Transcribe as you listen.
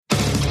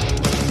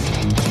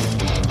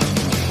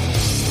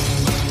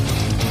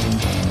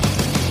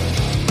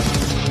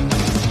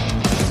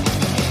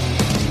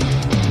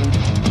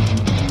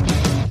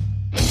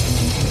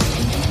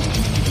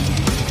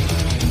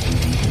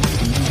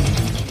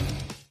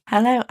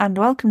Hello and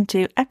welcome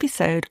to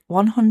episode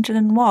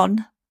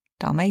 101,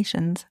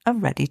 Dalmatians are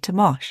ready to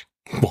mosh.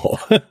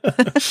 What?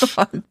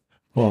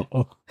 What?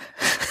 Oh.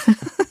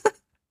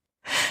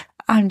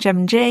 I'm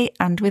Gem G,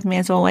 and with me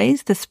as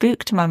always, the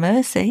spook to my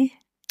mercy,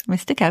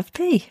 Mr. Kev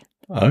P.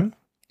 Oh,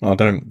 I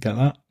don't get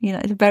that. You know,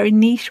 it's a very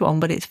niche one,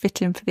 but it's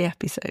fitting for the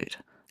episode.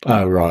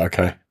 Oh, right,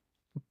 okay.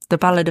 The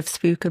Ballad of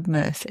Spook and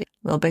Mercy.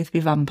 We'll both be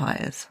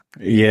vampires.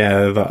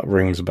 Yeah, that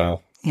rings a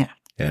bell. Yeah.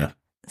 Yeah.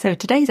 So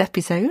today's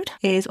episode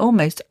is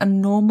almost a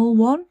normal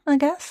one, I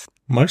guess.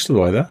 Most of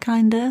the way there.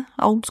 Kinda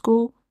old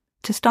school.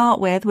 To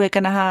start with, we're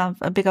going to have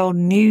a big old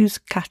news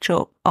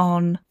catch-up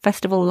on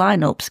festival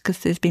lineups because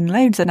there's been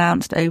loads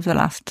announced over the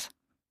last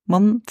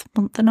month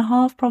and a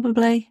half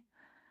probably.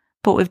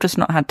 But we've just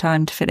not had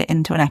time to fit it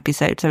into an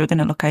episode, so we're going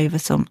to look over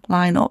some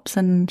lineups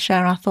and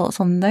share our thoughts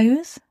on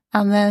those.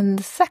 And then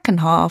the second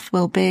half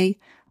will be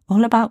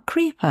all about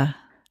Creeper,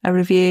 a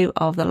review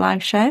of the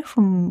live show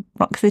from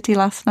Rock City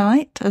last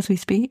night as we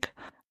speak,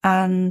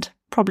 and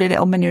probably a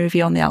little mini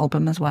review on the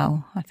album as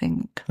well, I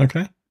think.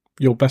 Okay.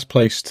 Your best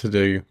place to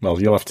do... Well,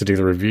 you'll have to do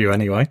the review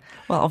anyway.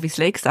 Well,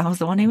 obviously, because I was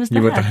the one who was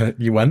there.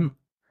 You went,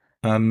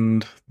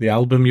 and the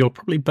album you're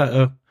probably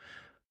better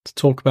to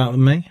talk about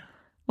than me.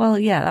 Well,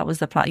 yeah, that was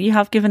the plan. You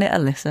have given it a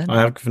listen.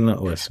 I have given it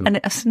a listen. And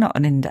it's not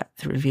an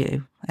in-depth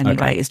review anyway.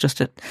 Okay. It's just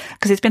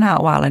because it's been out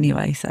a while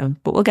anyway,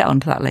 but we'll get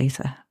onto that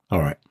later. All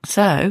right.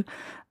 So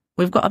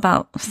we've got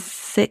about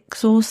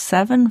 6 or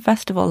 7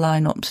 festival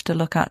lineups to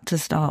look at to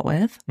start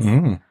with.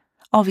 Mm.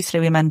 Obviously,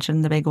 we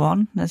mentioned the big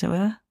one, as it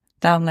were.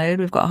 Download.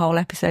 We've got a whole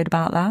episode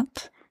about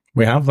that.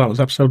 We have. That was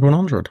episode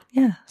 100.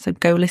 Yeah. So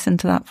go listen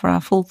to that for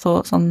our full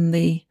thoughts on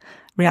the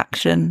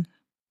reaction.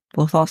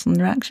 Full thoughts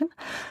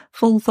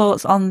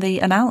on the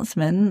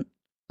announcement,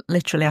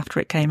 literally after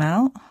it came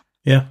out.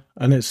 Yeah.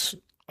 And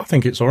I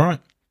think it's all right.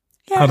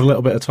 Yeah. Had a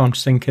little bit of time to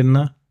sink in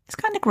there. It's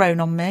kind of grown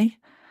on me.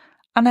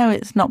 I know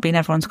it's not been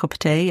everyone's cup of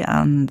tea,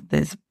 and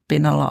there's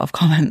been a lot of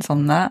comments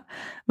on that.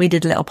 We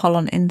did a little poll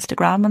on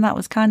Instagram, and that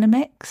was kind of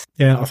mixed.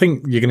 Yeah, I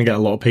think you're going to get a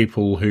lot of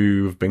people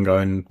who've been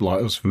going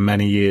like us for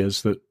many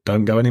years that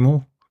don't go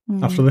anymore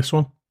after this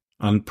one,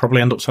 and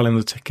probably end up selling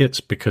the tickets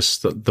because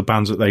the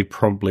bands that they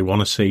probably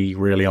want to see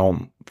really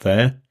aren't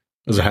there,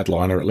 as a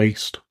headliner at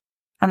least.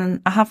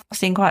 And I have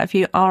seen quite a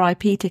few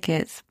RIP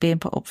tickets being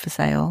put up for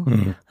sale.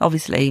 Mm.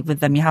 Obviously, with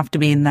them, you have to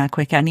be in there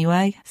quick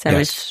anyway. So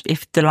Yes.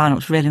 if the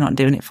lineup's really not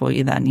doing it for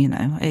you, then, you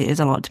know, it is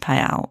a lot to pay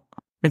out,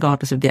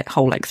 regardless of the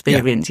whole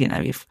experience. You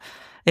know, if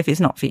it's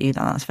not for you,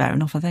 then that's fair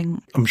enough, I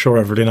think. I'm sure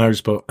everybody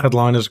knows, but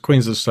headliners,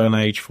 Queens of the Stone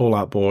Age, Fall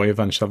Out Boy,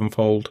 Avenged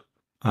Sevenfold,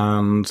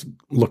 and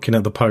looking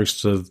at the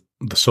posts of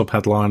the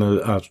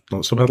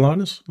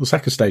the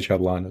second stage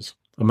headliners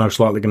are most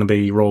likely going to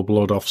be Royal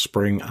Blood,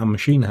 Offspring, and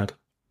Machine Head,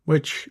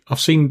 which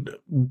I've seen,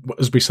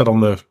 as we said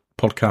on the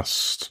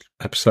podcast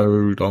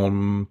episode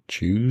on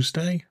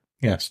Tuesday.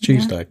 Yes,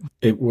 Tuesday.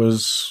 Yeah.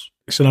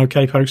 It's an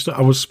okay poster.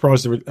 I was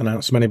surprised they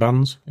announced so many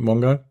bands in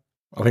one go.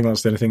 I think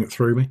that's the only thing that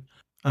threw me.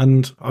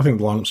 And I think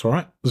the lineup's all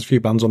right. There's a few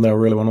bands on there I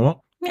really want to watch.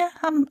 Yeah,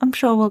 I'm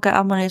sure we'll get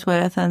our money's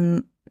worth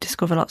and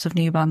discover lots of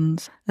new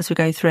bands as we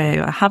go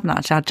through. I haven't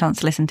actually had a chance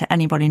to listen to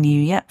anybody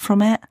new yet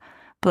from it,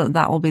 but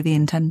that will be the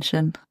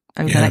intention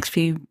over the next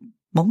few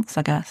months,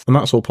 I guess. And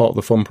that's all part of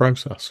the fun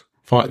process.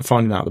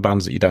 Finding out the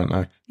bands that you don't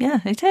know.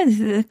 Yeah, it is.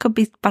 There could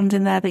be bands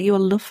in there that you will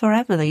love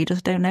forever that you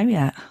just don't know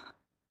yet.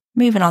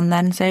 Moving on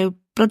then, so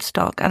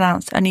Bloodstock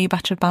announced a new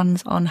batch of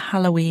bands on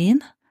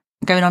Halloween.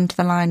 Going on to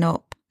the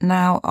lineup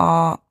now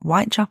are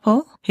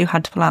Whitechapel, who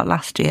had to pull out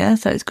last year,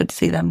 so it's good to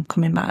see them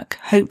coming back,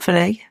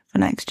 hopefully, for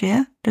next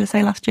year. Did I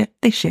say last year?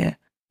 This year.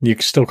 You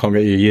still can't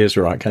get your years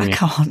right, can you? I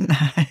can't,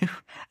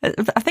 no.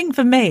 I think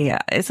for me,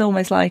 it's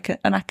almost like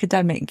an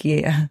academic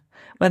year.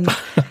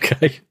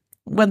 Okay.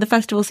 When the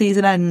festival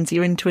season ends,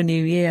 you're into a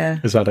new year.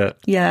 Is that it?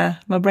 Yeah,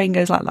 my brain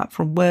goes like that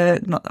from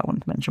work. Not that I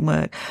want to mention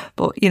work,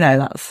 but, you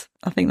know,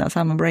 I think that's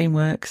how my brain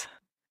works.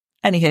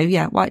 Anywho,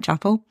 yeah,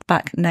 Whitechapel,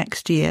 back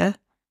next year.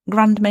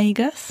 Grand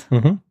Magus,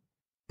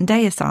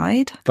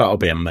 Deicide. That'll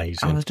be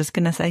amazing. I was just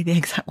going to say the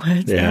exact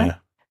words. Yeah. There.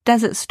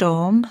 Desert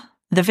Storm,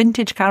 The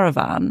Vintage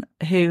Caravan,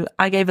 who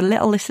I gave a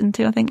little listen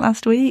to, I think,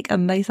 last week,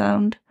 and they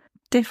sound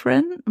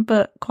different,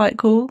 but quite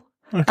cool.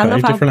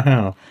 Okay, different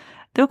how?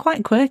 They were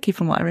quite quirky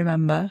from what I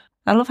remember.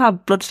 I love how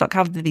Bloodstock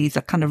have these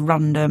kind of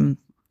random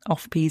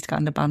off-piece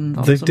kind of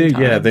bands. They do,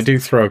 yeah, they do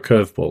throw a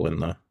curveball in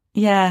there.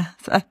 Yeah,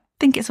 so I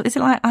think is it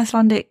like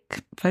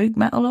Icelandic folk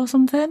metal or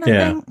something? I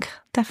think.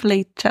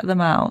 Definitely check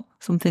them out.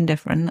 Something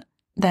different.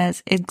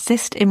 There's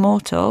Exist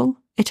Immortal,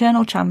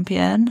 Eternal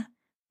Champion,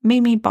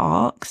 Mimi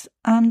Barks,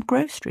 and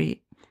Grove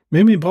Street.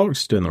 Mimi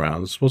Barks is doing the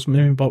rounds. Wasn't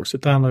Mimi Barks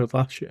at Download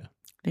last year?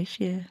 This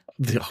year.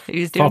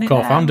 Who's doing Fuck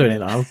off, now? I'm doing it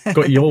now.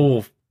 Got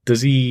your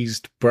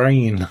diseased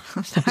brain.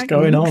 What's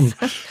going on?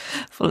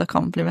 Full of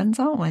compliments,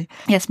 aren't we?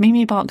 Yes,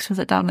 Mimi Barks was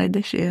at Download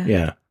this year.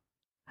 Yeah.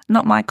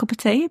 Not my cup of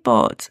tea,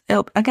 but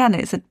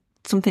it's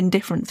something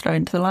different thrown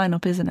into the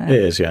lineup, isn't it?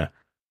 It is, yeah.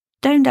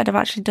 Stone Dead have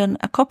actually done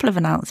a couple of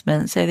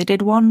announcements. So they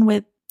did one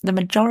with the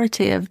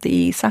majority of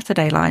the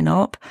Saturday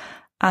lineup,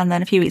 And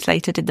then a few weeks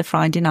later did the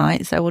Friday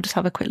night. So we'll just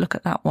have a quick look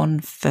at that one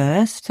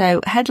first.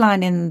 So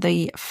headlining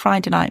the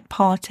Friday night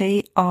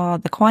party are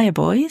the Choir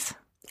Boys.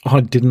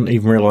 I didn't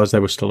even realise they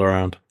were still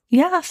around.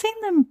 Yeah, I've seen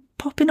them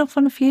popping up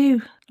on a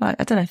few. Like,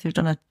 I don't know if they've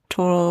done a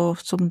tour or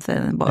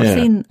something, but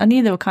I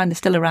knew they were kind of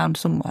still around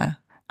somewhere.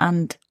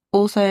 And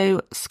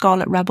also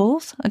Scarlet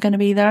Rebels are going to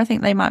be there. I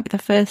think they might be the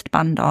first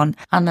band on.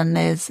 And then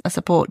there's a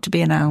support to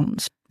be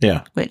announced.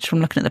 Yeah. Which, from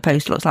looking at the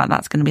post, looks like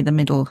that's going to be the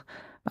middle.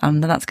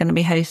 And that's going to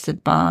be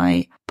hosted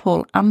by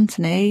Paul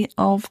Anthony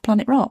of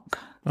Planet Rock.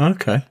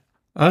 Okay.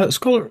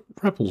 Scarlet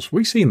Rebels,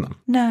 we seen them?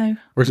 No.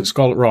 Or is it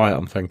Scarlet Riot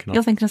I'm thinking of?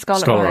 You're thinking of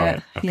Scarlet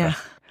Riot. Okay. Yeah.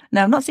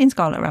 No, I've not seen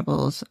Scarlet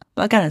Rebels.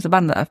 But again, it's a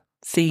band that I've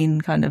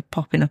seen kind of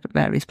popping up at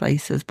various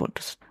places, but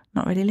just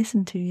not really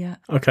listened to yet.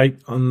 Okay,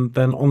 and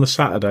then on the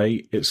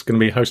Saturday, it's going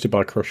to be hosted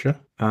by Crusher,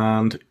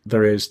 and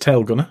there is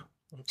Tail Gunner.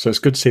 So it's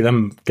good to see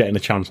them getting a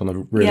chance on a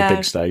really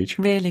big stage.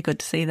 Really good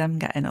to see them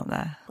getting up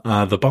there.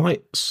 The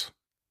Bites,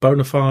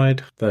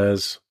 Bonafide,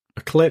 there's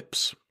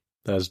Eclipse,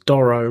 there's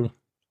Doro,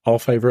 our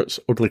favourites,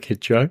 Ugly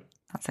Kid Joe.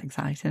 That's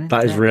exciting.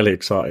 That is really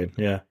exciting,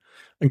 yeah.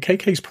 And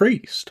KK's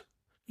Priest.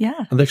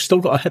 Yeah. And they've still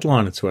got a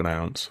headliner to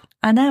announce.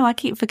 I know, I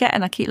keep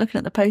forgetting. I keep looking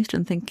at the poster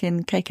and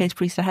thinking KK's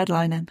Priest are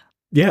headlining.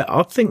 Yeah,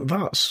 I think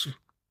that's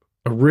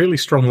a really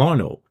strong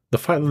lineup. The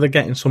fact that they're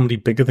getting somebody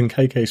bigger than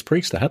KK's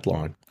Priest to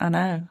headline. I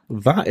know.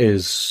 That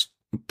is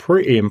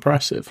pretty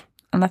impressive.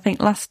 And I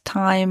think last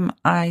time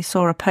I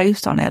saw a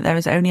post on it, there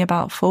was only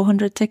about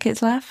 400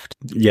 tickets left.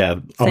 Yeah,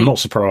 so I'm not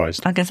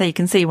surprised. I can say you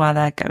can see why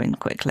they're going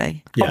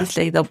quickly. Yeah.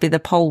 Obviously, there'll be the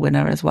poll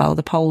winner as well.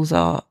 The polls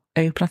are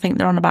open. I think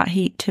they're on about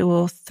heat 2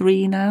 or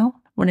 3 now,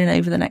 running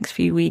over the next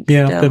few weeks.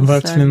 Yeah, I've been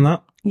voting in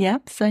that. Yeah,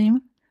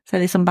 same. So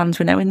there's some bands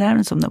we know in there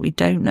and some that we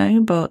don't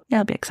know. But yeah,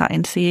 it'll be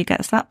exciting to see who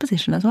gets that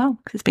position as well,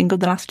 because it's been good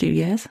the last 2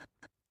 years.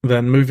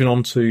 Then moving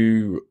on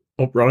to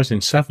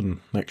Uprising 7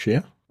 next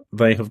year.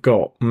 They have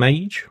got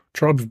Mage,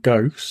 Tribe of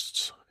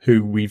Ghosts,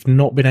 who we've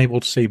not been able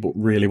to see but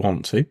really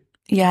want to.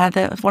 Yeah,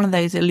 they're one of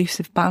those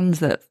elusive bands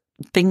that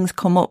things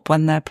come up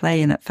when they're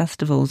playing at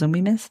festivals and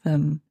we miss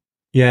them.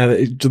 Yeah,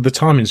 the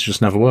timing's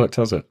just never worked,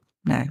 has it?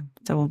 No,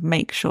 so we'll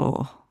make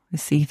sure we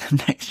see them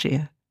next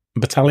year.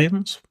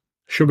 Battalions,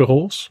 Sugar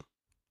Horse.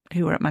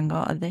 Who were at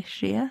Mangata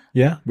this year.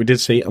 Yeah, we did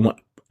see and were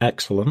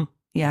excellent.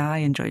 Yeah, I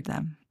enjoyed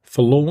them.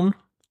 Forlorn,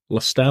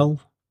 Lastel,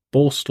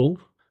 Borstal,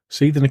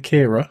 Seethe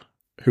Akira,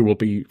 who will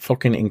be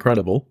fucking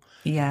incredible.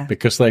 Yeah.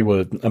 Because they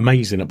were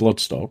amazing at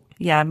Bloodstock.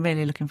 Yeah, I'm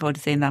really looking forward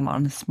to seeing them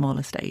on a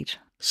smaller stage.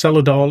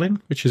 Cellar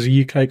Darling, which is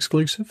a UK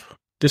exclusive.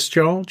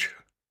 Discharge.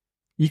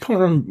 We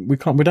don't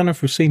know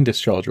if we've seen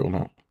Discharge or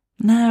not.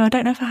 No, I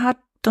don't know if I had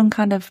done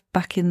kind of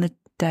back in the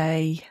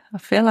day. I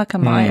feel like I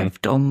might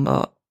have done,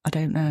 but I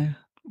don't know.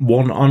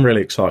 One I'm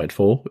really excited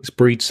for is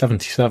Breed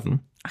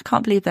 77. I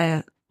can't believe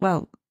have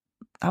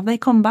they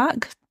come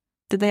back?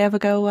 Did they ever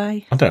go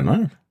away? I don't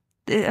know.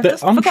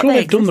 I'm sure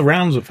they've done the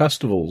rounds at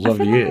festivals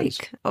over the years.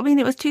 I mean,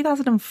 it was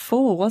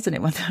 2004, wasn't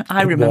it? When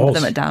I remember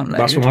them at Download.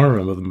 That's when I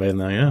remember them being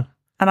there, yeah.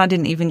 And I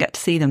didn't even get to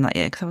see them that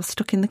year because I was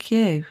stuck in the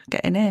queue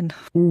getting in.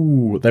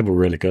 Ooh, they were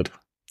really good.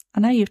 I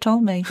know, you've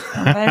told me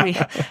on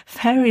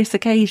various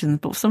occasions,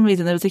 but for some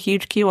reason there was a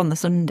huge queue on the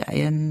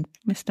Sunday and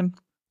missed them.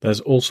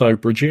 There's also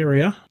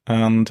Brigeria,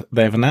 and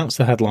they've announced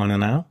the headliner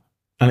now,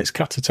 and it's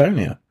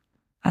Catatonia.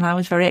 And I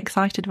was very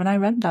excited when I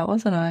read that,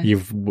 wasn't I? You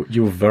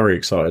were very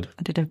excited.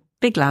 I did a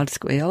big loud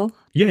squeal.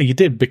 Yeah, you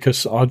did,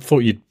 because I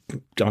thought you'd,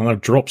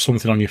 drop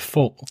something on your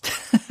foot.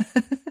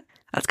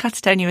 That's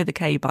Catatonia with a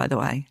K, by the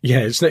way. Yeah,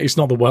 it's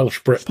not the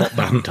Welsh Britpop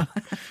band.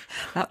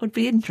 That would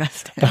be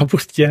interesting.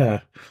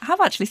 Yeah. I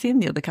have actually seen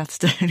the other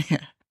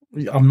Catatonia.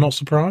 I'm not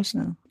surprised.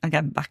 No,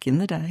 again, back in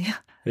the day.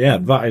 Yeah,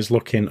 that is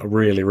looking a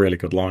really, really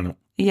good lineup.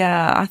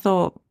 Yeah, I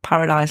thought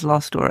Paradise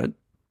Lost were a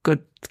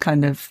good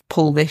kind of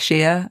pull this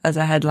year as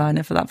a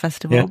headliner for that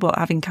festival, but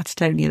having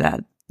Catatonia there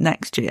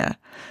next year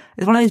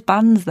is one of those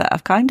bands that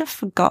I've kind of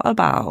forgot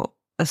about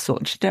as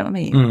such, do you know what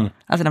I mean?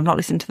 As in, I've not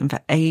listened to them for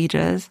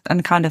ages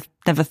and kind of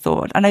never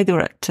thought. I know they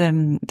were at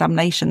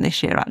Damnation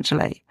this year,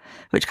 actually,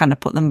 which kind of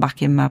put them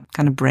back in my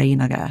kind of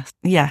brain, I guess.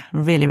 Yeah,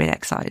 really, really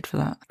excited for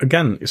that.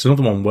 Again, it's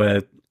another one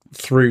where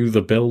through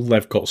the bill,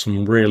 they've got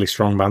some really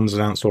strong bands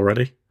announced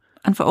already.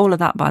 And for all of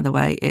that, by the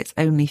way, it's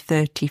only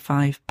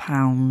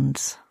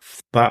 £35.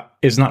 That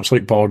is an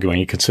absolute bargain when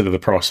you consider the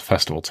price of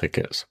festival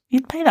tickets.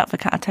 You'd pay that for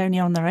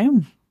Catatonia on their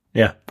own.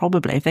 Yeah.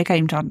 Probably, if they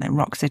came to, I don't know,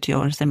 Rock City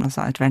or a similar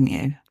sized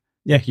venue.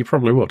 Yeah, you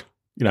probably would.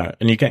 And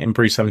you're getting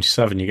Breed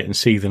 77, you're getting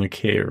Seethe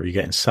Akira, you're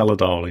getting Cellar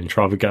Darling,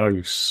 Tribe of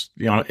Ghosts.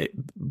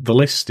 The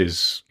list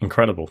is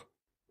incredible.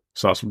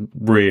 So that's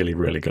really,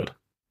 really good.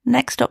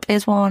 Next up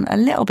is one a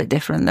little bit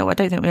different, though I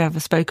don't think we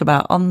ever spoke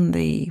about on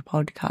the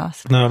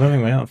podcast. No, I don't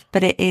think we have.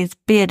 But it is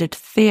Bearded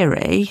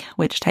Theory,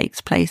 which takes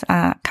place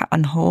at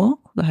Catton Hall,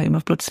 the home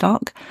of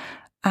Bloodstock.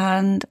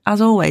 And as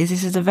always,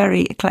 this is a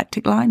very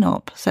eclectic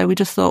lineup. So we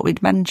just thought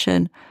we'd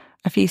mention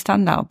a few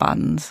standout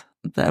bands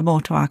that are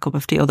more to our cup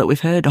of tea or that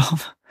we've heard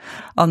of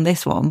on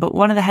this one. But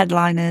one of the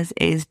headliners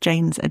is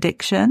Jane's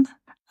Addiction.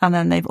 And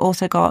then they've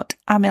also got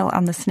Amil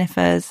and the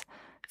Sniffers,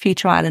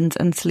 Future Islands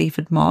and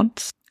Sleaford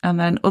Mods. And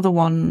then other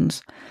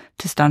ones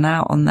to stand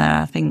out on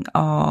there, I think,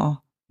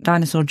 are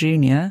Dinosaur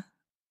Jr.,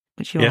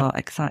 which you are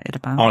excited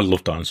about. I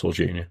love Dinosaur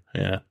Jr.,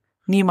 yeah.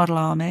 New Model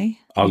Army.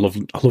 I love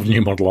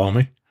New Model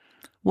Army.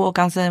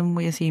 Wargasm,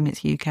 we assume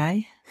it's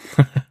UK.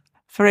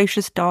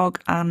 Ferocious Dog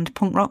and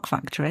Punk Rock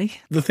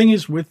Factory. The thing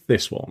is with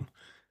this one,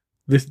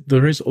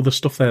 there is other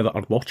stuff there that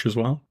I'd watch as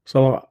well.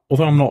 So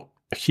although I'm not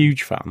a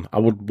huge fan, I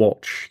would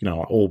watch,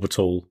 like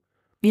Orbital.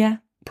 Yeah.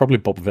 Probably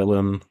Bob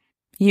Villain.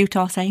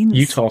 Utah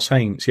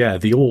Saints, yeah.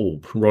 The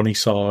Orb, Ronnie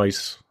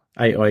Size,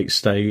 808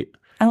 State.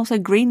 And also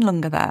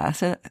Greenlung are there.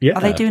 So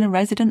are they doing a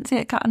residency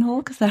at Catton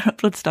Hall? Because they're at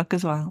Bloodstock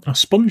as well. A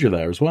Sponger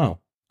there as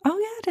well. Oh,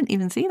 yeah, I didn't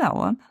even see that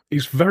one.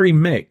 It's very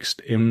mixed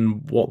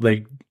in what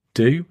they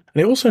do.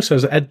 And it also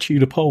says Ed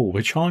Tudor Pole,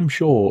 which I'm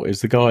sure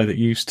is the guy that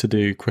used to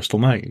do Crystal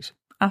Maze.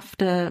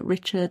 After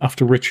Richard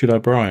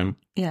O'Brien.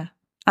 Yeah.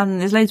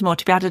 And there's loads more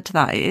to be added to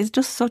that. It is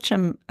just such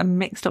a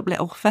mixed up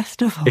little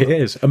festival. It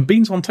is. And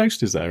Beans on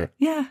Toast is there.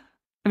 Yeah.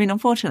 I mean,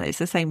 unfortunately, it's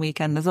the same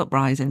weekend as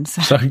Uprising.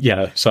 So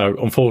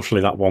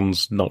unfortunately, that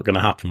one's not going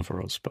to happen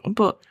for us.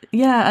 But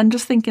yeah, and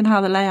just thinking how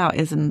the layout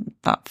is and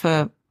that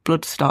for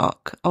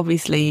Bloodstock,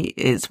 obviously,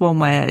 it's one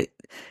where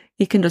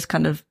you can just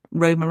kind of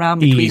roam around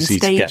between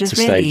stages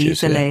really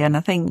easily. Yeah. And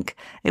I think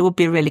it would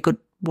be a really good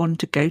one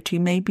to go to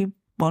maybe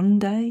one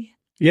day.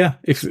 Yeah.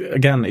 It's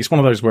one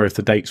of those where if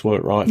the dates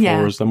work right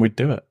for us, then we'd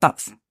do it.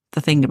 That's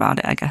the thing about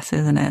it, I guess,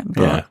 isn't it?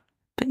 But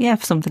yeah,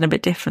 for something a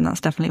bit different,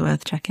 that's definitely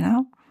worth checking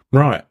out.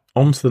 Right.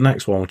 On to the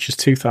next one, which is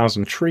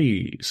 2000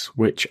 Trees,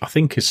 which I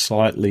think is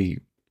slightly,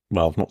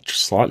 well, not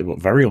just slightly,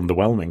 but very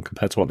underwhelming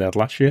compared to what they had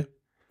last year.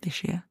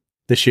 This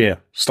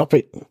year. Stop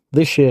it.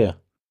 This year.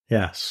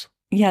 Yes.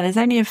 Yeah, there's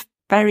only a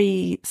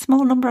very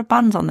small number of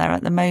bands on there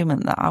at the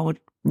moment that I would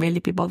really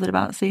be bothered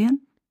about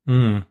seeing.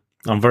 I'm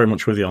very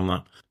much with you on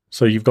that.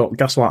 So you've got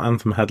Gaslight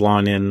Anthem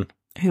headlining.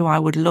 Who I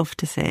would love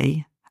to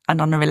see.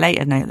 And on a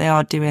related note, they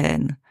are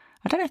doing...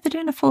 I don't know if they're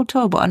doing a full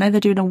tour, but I know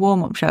they're doing a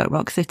warm-up show at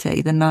Rock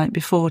City the night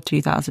before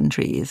 2000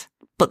 Trees.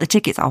 But the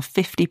tickets are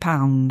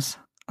 £50.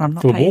 I'm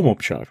not for a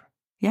warm-up show?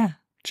 Yeah.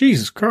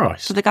 Jesus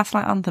Christ. For the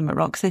Gaslight Anthem at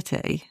Rock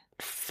City.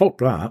 Fuck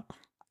that.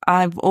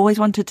 I've always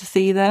wanted to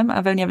see them.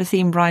 I've only ever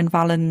seen Brian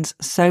Fallon's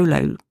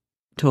solo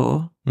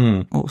tour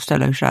or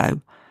solo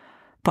show.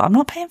 But I'm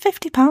not paying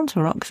 £50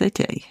 for Rock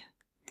City.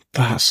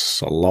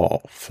 That's a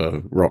lot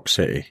for Rock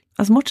City.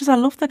 As much as I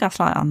love the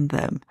Gaslight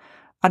Anthem,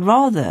 I'd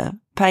rather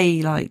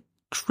pay like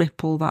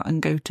triple that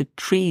and go to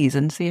Trees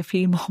and see a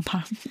few more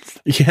bands.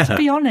 Yeah. To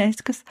be honest,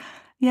 because,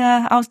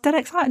 I was dead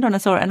excited when I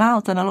saw it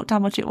announced and I looked how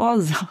much it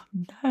was.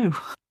 No.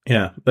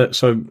 Yeah,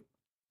 so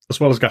as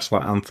well as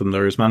Gaslight Anthem,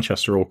 there is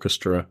Manchester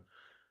Orchestra,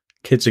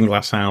 Kids in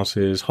Glass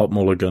Houses, Hot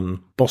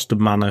Mulligan,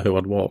 Boston Manor, who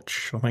I'd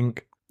watch, I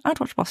think. I'd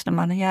watch Boston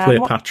Manor, yeah.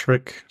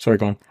 Cleopatric. Sorry,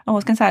 go on. I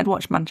was going to say I'd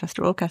watch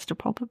Manchester Orchestra,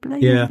 probably.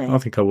 Yeah, maybe. I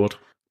think I would.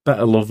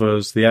 Better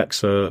Lovers, The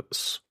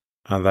Excerpts,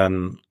 and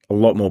then a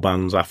lot more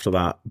bands after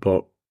that,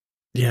 but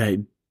yeah,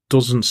 it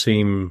doesn't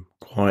seem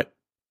quite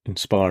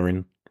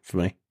inspiring for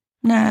me.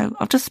 No,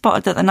 I've just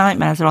spotted that the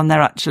Nightmares are on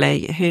there,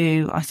 actually,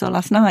 who I saw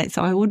last night,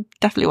 so I would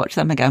definitely watch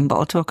them again, but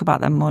I'll talk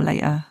about them more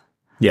later.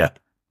 Yeah.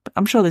 But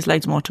I'm sure there's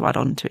loads more to add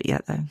on to it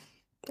yet, though.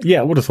 Yeah,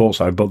 I would have thought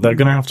so, but they're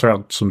going to have to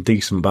add some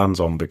decent bands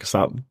on because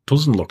that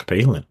doesn't look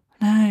appealing.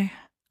 No.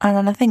 And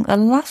then I think the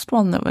last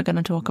one that we're going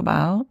to talk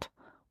about,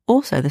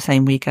 also the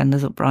same weekend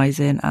as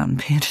Uprising and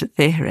Bearded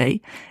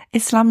Theory,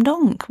 is Slam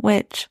Dunk,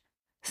 which...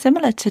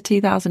 similar to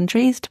 2000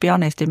 Trees, to be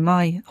honest, in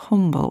my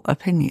humble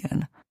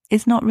opinion,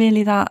 is not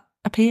really that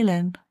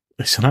appealing.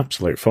 It's an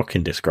absolute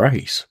fucking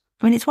disgrace.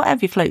 I mean, it's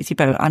whatever floats your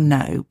boat, I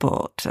know,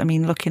 but, I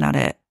mean, looking at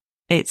it,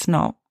 it's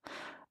not.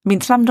 I mean,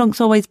 Slam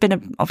Dunk's always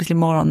been obviously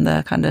more on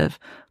the kind of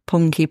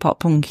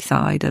pop-punky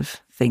side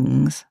of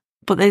things.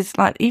 But there's,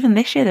 even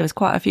this year, there was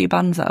quite a few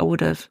bands that I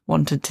would have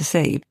wanted to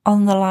see.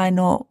 On the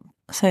lineup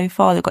so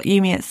far, they've got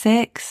Yumi at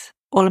 6,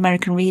 All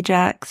American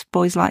Rejects,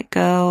 Boys Like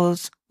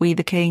Girls, We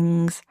the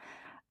Kings,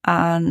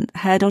 and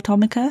Head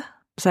Automica.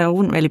 So I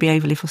wouldn't really be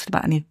overly fussed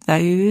about any of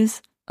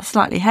those. A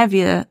slightly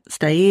heavier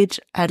stage,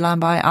 headlined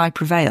by I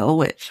Prevail,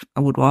 which I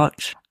would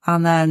watch.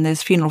 And then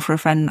there's Funeral for a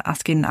Friend,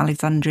 Asking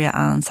Alexandria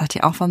and Set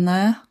It Off on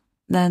there.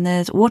 Then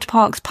there's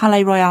Waterparks,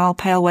 Palais Royale,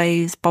 Pale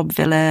Waves, Bob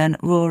Villain,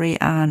 Rory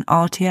and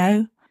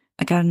RTO.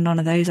 Again, none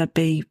of those I'd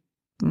be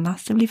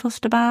massively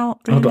fussed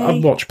about, really.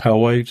 I'd watch Pale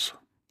Waves.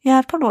 Yeah,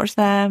 I'd probably watch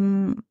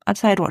them. I'd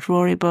say I'd watch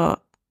Rory,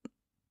 but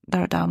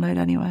they're a download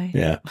anyway.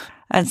 Yeah.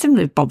 And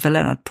similarly with Bob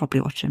Villain, I'd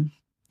probably watch him.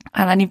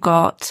 And then you've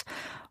got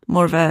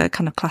more of a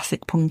kind of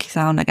classic punky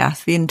sound, I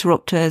guess. The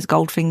Interrupters,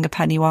 Goldfinger,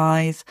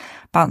 Pennywise,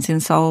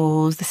 Bouncing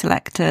Souls, The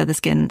Selector, The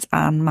Skins,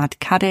 and Mad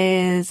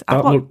Caddies.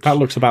 That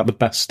looks about the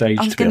best stage,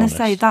 to be honest. I was going to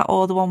say that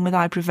or the one with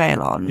I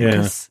Prevail on. Yeah.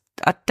 Because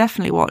I'd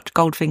definitely watch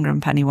Goldfinger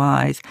and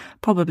Pennywise,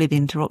 probably The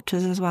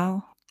Interrupters as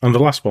well. And the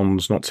last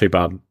one's not too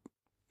bad.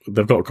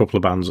 They've got a couple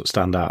of bands that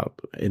stand out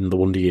in The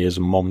Wonder Years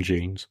and Mom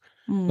Jeans.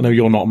 I know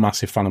you're not a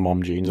massive fan of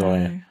Mom Jeans, are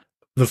you?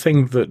 The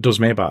thing that does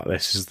me about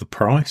this is the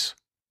price.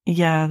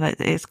 Yeah,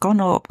 it's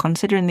gone up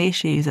considering the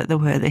issues that there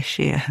were this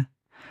year.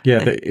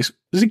 Yeah, but has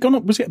it gone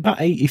up? Was it about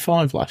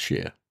 85 last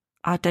year?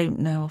 I don't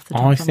know off the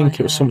top I of my think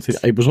it was head. something.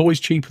 It was always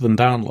cheaper than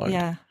download.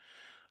 Yeah.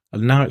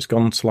 And now it's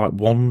gone to like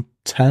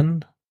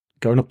 110,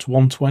 going up to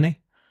 120.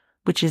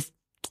 Which is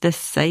the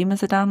same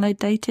as a download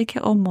day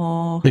ticket or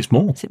more? It's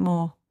more. Is it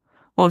more?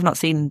 Well, I've not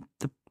seen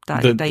the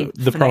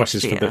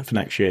prices for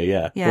next year,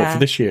 yeah. But for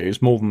this year,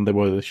 it's more than they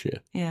were this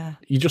year. Yeah.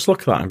 You just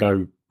look at that and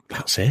go,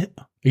 that's it.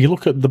 You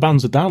look at the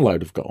bands that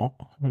Download have got,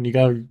 and you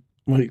go,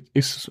 well,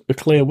 it's a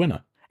clear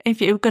winner.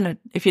 If you'd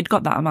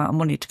got that amount of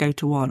money to go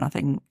to one, I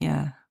think,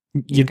 yeah,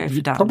 you'd go for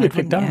Download, probably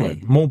pick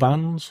Download. More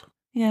bands,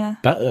 yeah,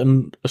 better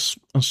and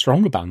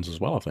stronger bands as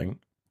well, I think.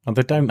 And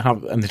they don't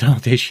have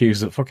the issues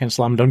that fucking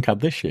Slam Dunk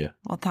had this year.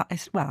 Well,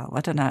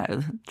 I don't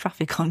know.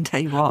 Traffic on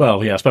day one.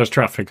 Well, yeah, I suppose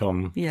traffic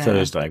on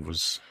Thursday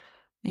was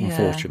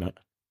unfortunate,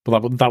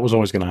 but that was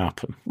always going to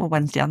happen. Well,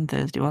 Wednesday and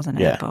Thursday, wasn't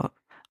it? Yeah.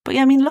 But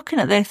yeah, I mean, looking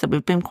at this,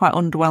 we've been quite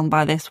underwhelmed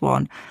by this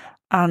one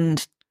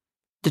and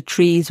the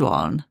Trees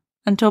one,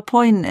 and to a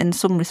point, in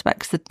some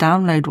respects, the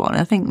Download one.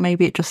 I think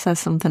maybe it just says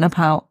something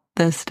about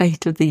the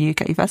state of the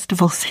UK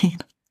festival scene.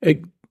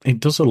 It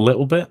does a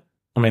little bit.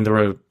 I mean,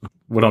 we're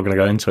not going to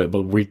go into it,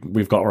 but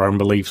we've got our own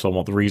beliefs on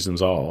what the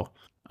reasons are,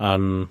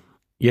 and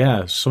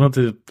yeah, some of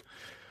the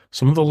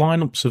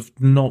lineups have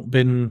not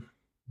been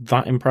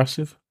that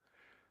impressive.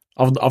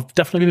 I've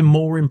definitely been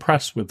more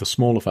impressed with the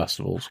smaller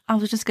festivals. I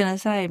was just going to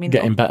say, I mean,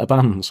 getting better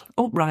bands.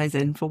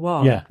 Uprising for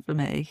what? Yeah, for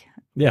me.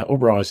 Yeah,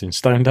 Uprising,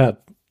 Stone Dead,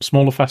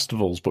 smaller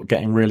festivals, but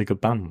getting really good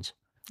bands.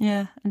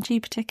 Yeah, and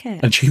cheaper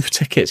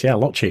tickets. Yeah, a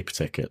lot cheaper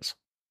tickets.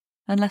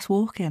 And less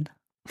walking.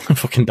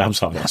 Fucking damn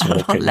sight less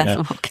walking.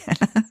 Walking.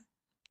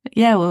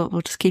 Yeah,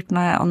 we'll just keep an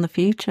eye out on the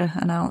future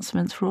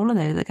announcements for all of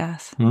those, I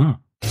guess. Mm.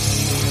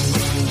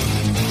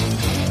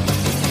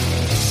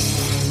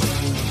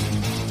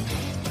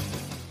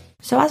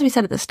 So as we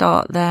said at the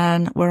start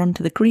then, we're on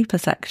to the Creeper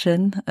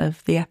section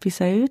of the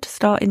episode,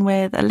 starting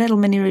with a little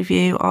mini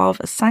review of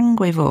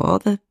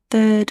Sanguivore, the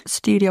third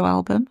studio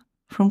album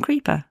from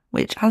Creeper,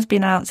 which has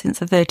been out since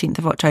the 13th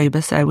of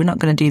October, so we're not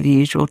going to do the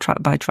usual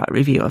track-by-track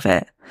review of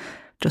it,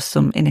 just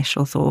some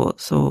initial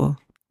thoughts or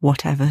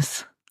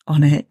whatevers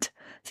on it.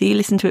 So you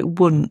listened to it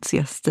once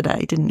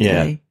yesterday, didn't you?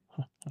 Yeah,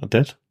 I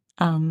did.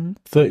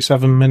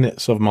 37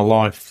 minutes of my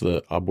life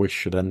that I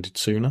wish had ended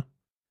sooner.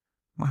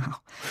 Wow.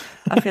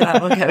 I feel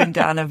like we're going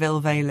down a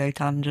Vil Velo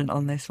tangent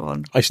on this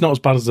one. It's not as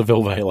bad as the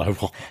Vil Velo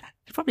one.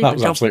 That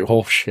was absolute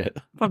horseshit.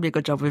 Probably a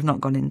good job we've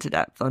not gone into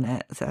depth on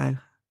it. So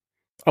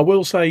I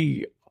will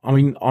say, I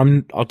mean,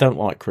 I don't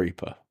like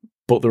Creeper,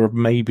 but there are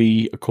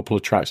maybe a couple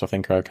of tracks I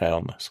think are okay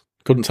on this.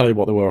 Couldn't tell you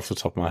what they were off the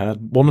top of my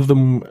head. One of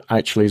them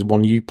actually is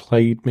one you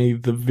played me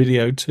the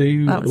video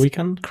to at the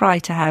weekend. Cry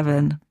to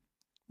Heaven,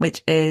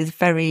 which is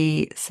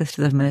very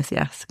Sisters of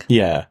Mercy-esque.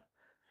 Yeah.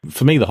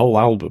 For me, the whole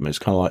album is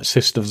kind of like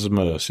Sisters of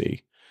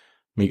Mercy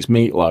meets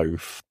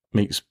Meatloaf,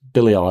 meets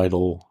Billy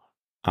Idol,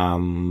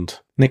 and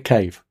Nick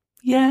Cave.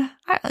 Yeah,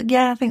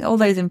 I think all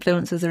those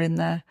influences are in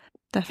there.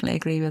 Definitely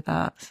agree with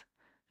that.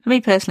 For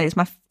me personally, it's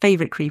my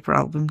favourite Creeper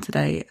album to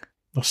date.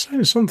 I'll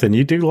say something.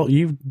 You do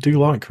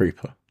like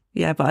Creeper.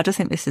 Yeah, but I just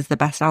think this is the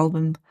best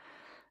album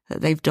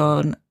that they've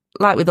done.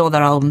 Like with all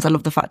their albums, I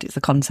love the fact it's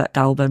a concept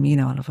album. You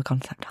know, I love a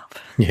concept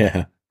album.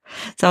 Yeah.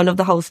 So I love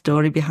the whole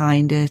story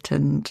behind it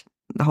and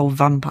the whole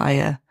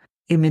vampire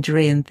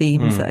imagery and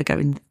themes that are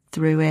going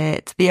through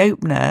it. The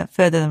opener,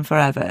 Further Than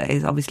Forever,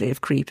 is obviously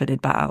if Creeper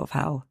did Bat Out of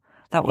Hell.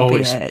 That would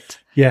be it.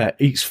 Yeah,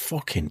 it's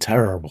fucking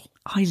terrible.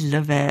 I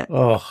love it.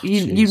 Oh,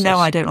 you know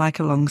I don't like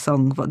a long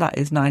song, but that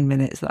is 9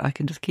 minutes that I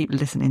can just keep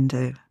listening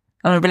to.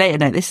 On a related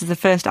note, this is the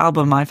first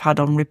album I've had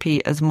on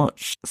repeat as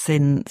much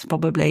since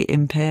probably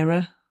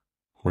Impera.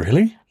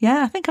 Really?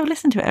 Yeah, I think I've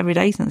listened to it every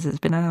day since it's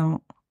been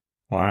out.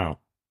 Wow.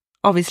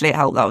 Obviously it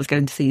helped that I was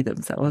going to see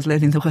them, so I was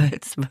learning the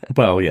words. But...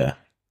 Well, yeah.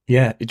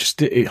 Yeah, it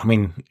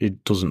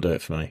doesn't do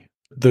it for me.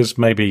 There's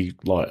maybe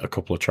like a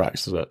couple of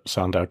tracks that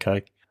sound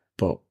okay,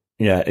 but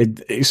yeah,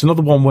 it's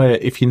another one where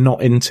if you're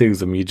not into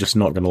them, you're just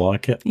not going to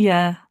like it.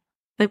 Yeah,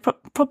 they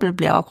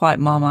probably are quite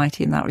Marmite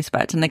in that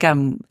respect. And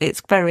again,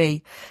 it's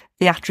very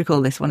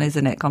theatrical, this one,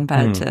 isn't it,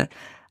 compared to...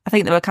 I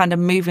think they were kind of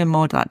moving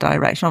more to that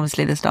direction.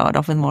 Obviously, they started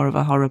off with more of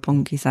a horror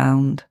punky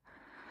sound,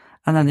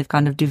 and then they've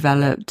kind of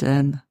developed,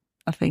 and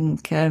I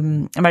think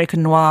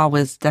American Noir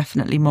was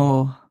definitely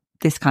more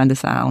this kind of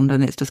sound,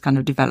 and it's just kind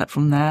of developed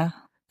from there.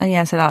 And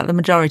yeah, so like the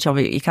majority of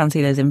it, you can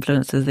see those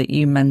influences that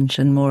you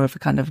mentioned, more of a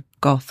kind of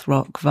goth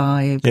rock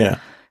vibe,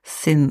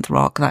 synth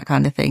rock, that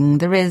kind of thing.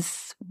 There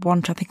is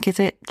one, I think, is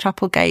it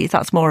Chapel Gates?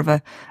 That's more of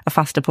a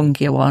faster,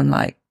 punkier one,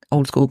 like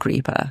old school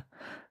Creeper.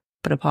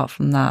 But apart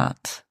from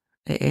that,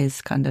 it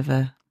is kind of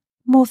a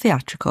more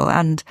theatrical.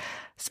 And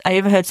I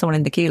overheard someone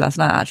in the queue last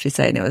night actually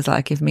saying it was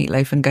like if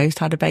Meatloaf and Ghost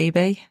had a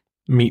baby.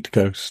 Meat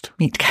Ghost,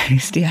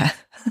 yeah.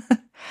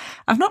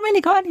 I've not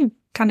really got any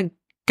kind of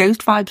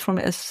Ghost vibes from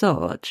it as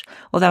such,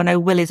 although I know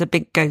Will is a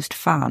big Ghost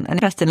fan. And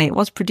interestingly, it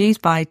was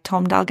produced by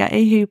Tom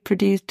Dalgetty, who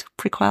produced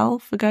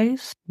Prequel for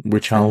Ghost.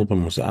 Which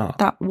album was that?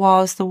 That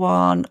was the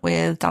one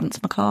with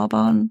Dance Macabre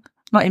on.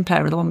 Not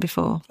Impera, the one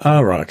before.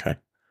 Oh, right, okay.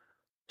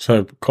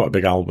 So quite a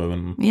big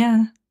album.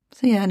 Yeah.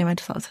 So yeah, anyway,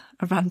 just thought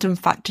a random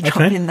fact to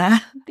drop in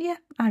there. But yeah,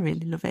 I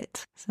really love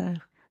it. So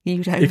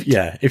you don't.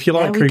 If you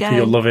like creepy,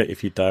 you'll love it.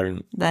 If you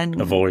don't, then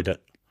avoid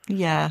it.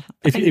 Yeah.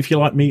 If you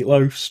like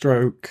Meatloaf,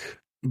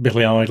 Stroke,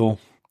 Billy Idol,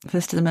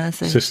 Sisters of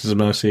Mercy. Sisters of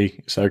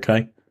Mercy, it's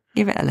okay.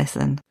 Give it a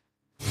listen.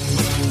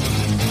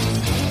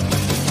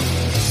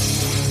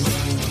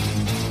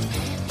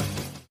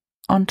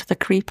 On to the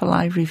Creep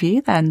Alive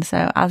review then.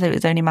 So as it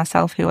was only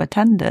myself who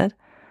attended,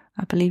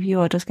 I believe you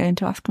are just going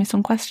to ask me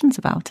some questions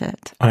about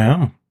it. I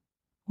am.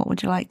 What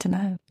would you like to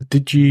know?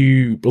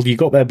 You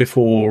got there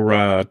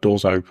before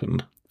doors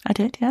opened. I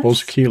did, yes. What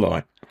was the queue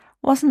like?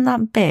 Wasn't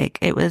that big.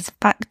 It was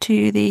back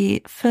to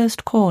the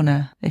first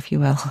corner, if you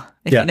will.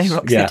 If you know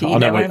Rock City, I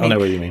know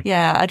what you mean.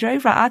 Yeah, I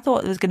drove right. I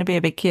thought there was going to be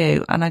a big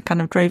queue, and I kind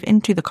of drove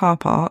into the car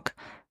park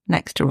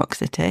next to Rock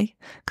City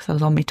because I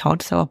was on my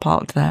Todd, so I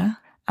parked there.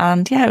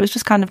 And yeah, it was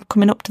just kind of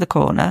coming up to the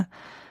corner.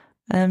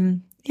 So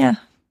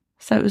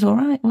it was all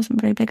right. It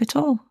wasn't very big at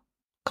all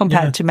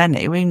compared to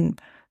many. I mean,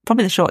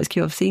 probably the shortest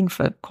queue I've seen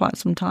for quite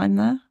some time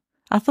there.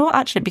 I thought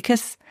actually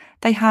because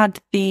they had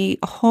the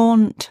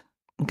Haunt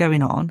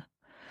going on.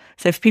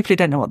 So for people who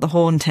don't know what the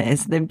Haunt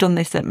is, they've done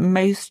this at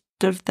most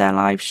of their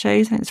live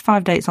shows. I think it's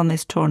 5 dates on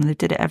this tour and they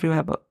did it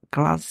everywhere but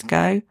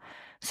Glasgow.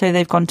 So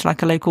they've gone to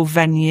like a local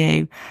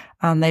venue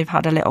and they've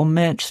had a little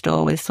merch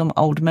store with some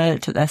old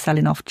merch that they're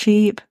selling off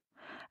cheap.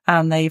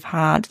 And they've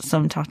had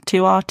some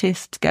tattoo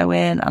artists go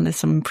in and there's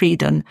some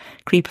pre-done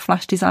creeper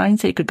flash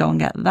designs, so you could go and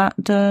get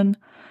that done.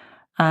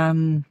 I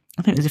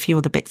think there's a few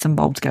other bits and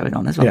bobs going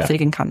on as well, so you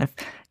can kind of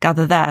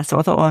gather there. So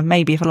I thought, well,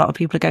 maybe if a lot of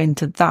people are going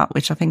to that,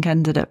 which I think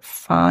ended at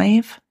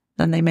 5,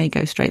 then they may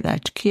go straight there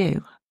to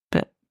queue.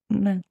 But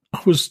no.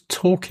 I was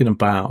talking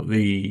about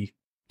the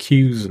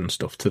queues and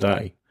stuff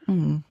today.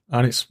 And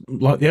it's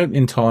like the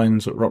opening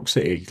times at Rock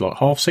City, like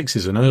 6:30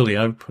 is an early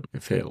open,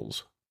 it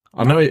feels.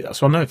 I know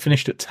it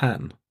finished at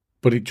 10,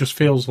 but it just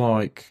feels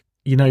like,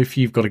 if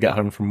you've got to get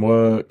home from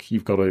work,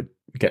 you've got to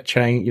get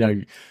changed,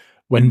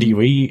 when do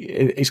you eat?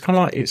 It's kind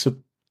of like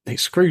it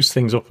screws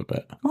things up a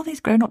bit. All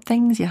these grown-up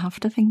things you have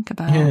to think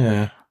about.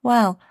 Yeah.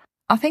 Well,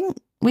 I think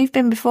we've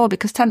been before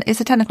because it's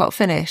a 10 o'clock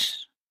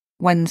finish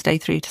Wednesday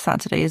through to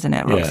Saturday, isn't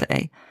it, Rock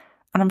City?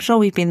 And I'm sure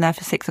we've been there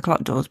for 6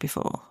 o'clock doors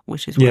before,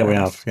 which is we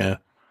have, yeah.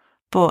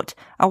 But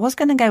I was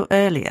going to go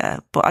earlier,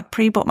 but I'd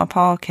pre-booked my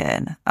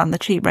parking and the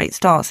cheap rate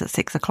starts at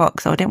 6 o'clock,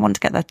 so I didn't want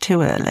to get there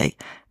too early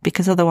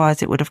because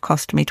otherwise it would have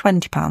cost me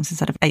 £20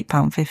 instead of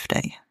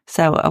 £8.50.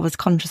 So I was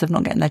conscious of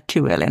not getting there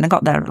too early and I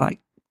got there at like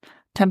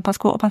 10 past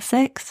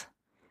 6:15.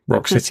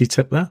 Rock City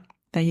tip there.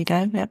 There you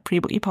go. Yeah,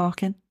 pre-book your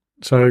parking.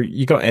 So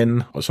you got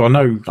in. So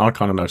I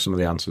kind of know some of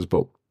the answers,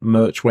 but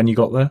merch when you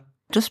got there?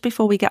 Just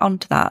before we get on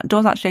to that,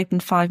 doors actually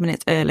opened 5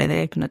 minutes early.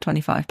 They opened at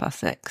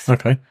 6:25.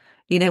 Okay.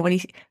 When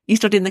you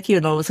stood in the queue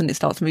and all of a sudden it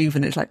starts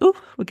moving, it's like, oh,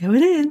 we're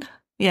going in.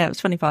 Yeah, it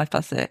was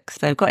 6:25.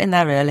 So got in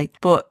there early.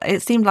 But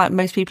it seemed like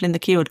most people in the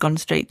queue had gone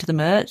straight to the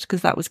merch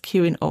because that was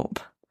queuing up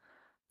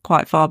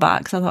quite far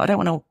back. So I thought, I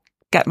don't want to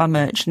get my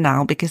merch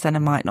now because then I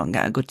might not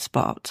get a good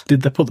spot.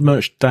 Did they put the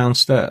merch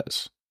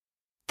downstairs?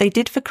 They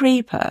did for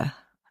Creeper.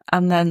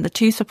 And then the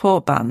 2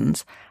 support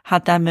bands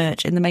had their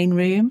merch in the main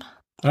room.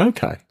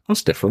 Okay,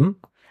 that's different.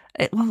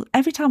 Well,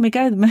 every time we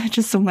go, the merch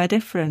is somewhere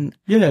different.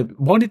 Yeah,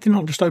 why did they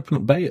not just open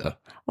up Beta?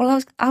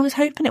 Well, I was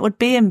hoping it would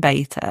be in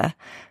Beta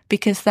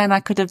because then I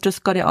could have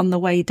just got it on the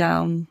way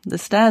down the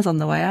stairs on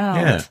the way out.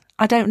 Yeah.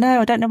 I don't know.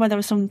 I don't know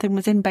whether something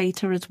was in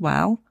Beta as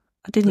well.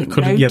 I didn't notice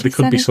anything. There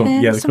could be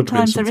something. Yeah, there could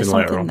have been something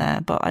later on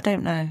there, but I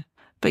don't know.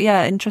 But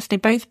yeah, interesting.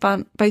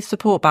 Both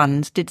support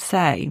bands did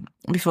say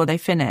before they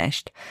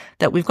finished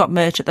that we've got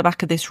merch at the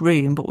back of this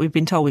room, but we've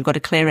been told we've got to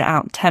clear it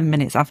out 10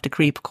 minutes after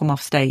Creeper come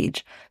off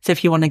stage. So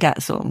if you want to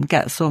get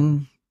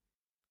some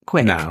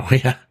quick. Now,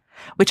 yeah.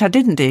 Which I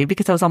didn't do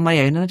because I was on my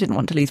own and I didn't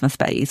want to lose my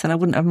space, and I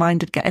wouldn't have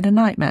minded getting a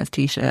Nightmares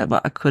t-shirt,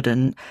 but I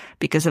couldn't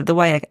because of the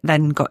way I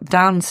then got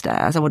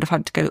downstairs. I would have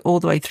had to go all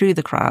the way through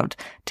the crowd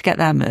to get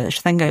their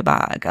merch, then go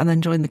back and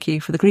then join the queue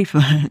for the Creeper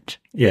merch.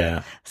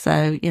 Yeah.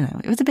 So,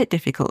 it was a bit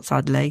difficult,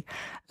 sadly.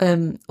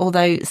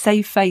 Although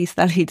Save Face,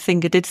 the lead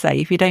singer, did say,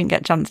 if you don't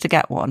get a chance to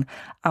get one,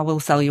 I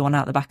will sell you one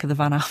out the back of the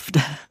van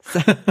after.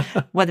 So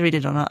whether he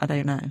did or not, I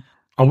don't know.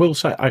 I will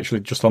say, actually,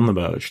 just on the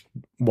merch,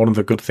 one of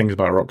the good things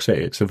about Rock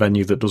City, it's a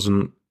venue that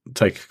doesn't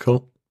take a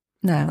cut.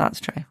 No, that's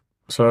true.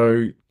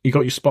 So you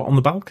got your spot on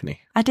the balcony?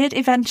 I did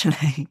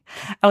eventually.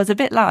 I was a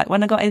bit like,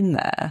 when I got in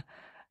there,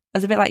 I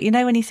was a bit like,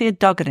 when you see a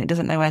dog and it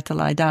doesn't know where to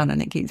lie down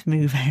and it keeps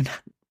moving.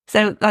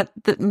 So like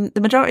the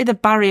majority of the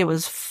barrier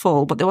was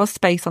full, but there was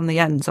space on the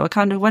end. So I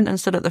kind of went and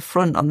stood at the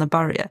front on the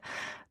barrier.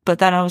 But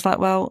then I was like,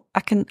 well,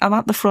 I'm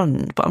at the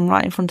front, but I'm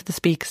right in front of the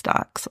speaker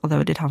stacks, although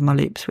I did have my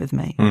loops with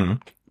me.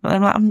 Mm. But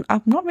I'm like,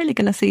 I'm not really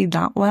going to see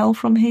that well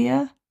from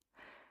here.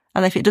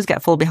 And if it does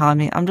get full behind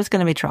me, I'm just going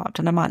to be trapped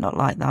and I might not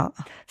like that.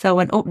 So I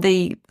went up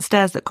the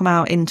stairs that come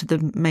out into the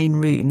main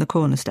room, the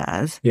corner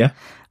stairs. Yeah.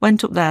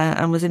 Went up there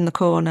and was in the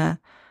corner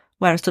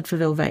where I stood for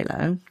Vil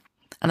Velo.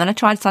 And then I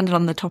tried standing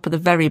on the top of the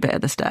very bit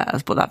of the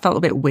stairs, but that felt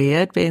a bit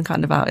weird being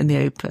kind of out in the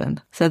open.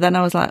 So then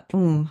I was like,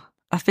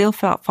 I feel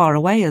far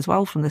away as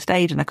well from the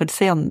stage, and I could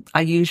see on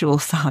our usual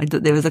side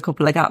that there was a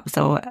couple of gaps,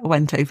 so I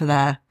went over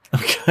there.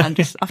 Okay. And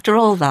just after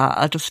all that,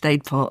 I just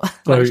stayed put.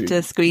 Managed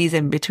to squeeze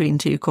in between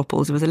two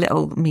couples. There was a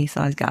little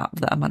me-sized gap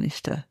that I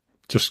managed to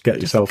just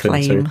get yourself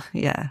claim. Into.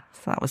 Yeah,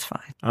 so that was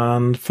fine.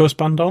 And first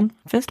band on?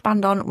 First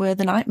band on were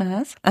The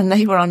Nightmares, and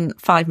they were on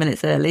 5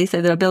 minutes early, so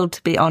they were billed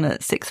to be on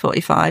at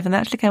 6:45, and they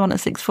actually came on at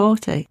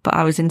 6:40. But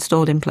I was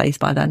installed in place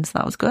by then, so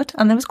that was good.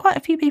 And there was quite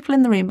a few people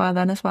in the room by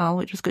then as well,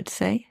 which was good to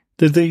see.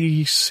 Did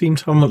they seem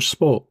to have much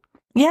support?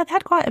 Yeah, they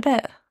had quite a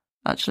bit,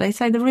 actually.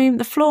 So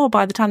the floor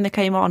by the time they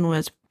came on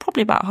was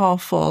probably about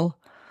half full.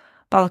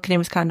 Balcony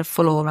was kind of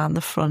full all around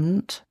the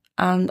front.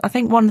 And I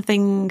think one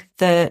thing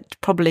that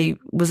probably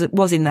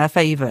was in their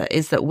favour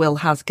is that Will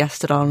has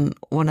guested on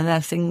one of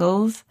their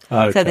singles.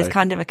 Okay. So there's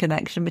kind of a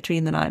connection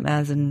between The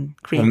Nightmares and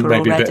Creeper and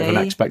maybe already. A bit of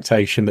an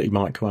expectation that he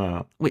might come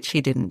out. Which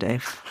he didn't do.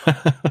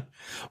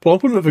 Well, I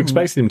wouldn't have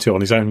expected him to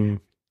on his own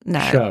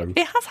show.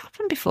 It has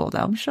happened before, though,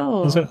 I'm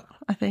sure. Has it?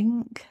 I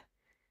think.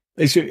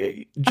 It's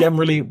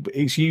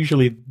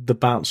usually the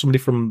band, somebody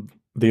from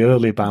the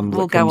early band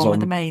will that comes go on with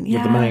the main.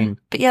 Yeah. With the main.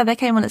 But yeah, they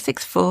came on at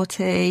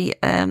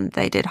 6:40.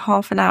 They did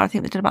half an hour. I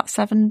think they did about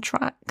 7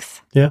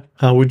 tracks. Yeah.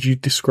 How would you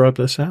describe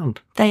their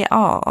sound? They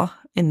are,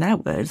 in their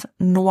words,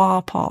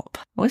 noir pop.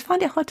 I always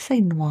find it hard to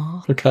say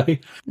noir. Okay.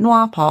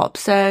 Noir pop.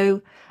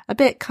 So a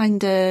bit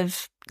kind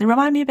of, they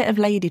remind me a bit of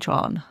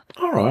Ladytron.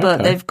 All right.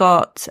 But okay. they've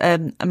got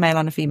a male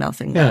and a female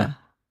singer. Yeah.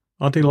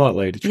 I do like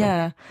Ladytron.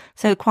 Yeah.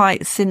 So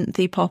quite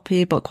synthy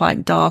poppy, but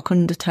quite dark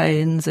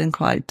undertones and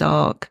quite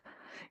dark,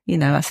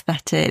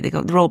 aesthetic.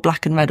 They're all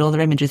black and red, all their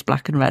images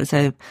black and red,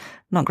 so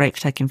not great for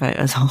taking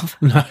photos of.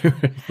 No,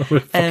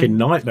 fucking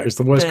nightmare. It's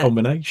the worst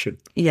combination.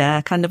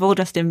 Yeah, kind of all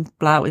dressed in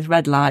black with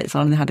red lights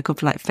on. They had a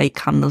couple of fake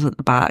candles at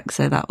the back,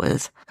 so that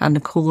was kind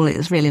of cool. It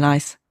was really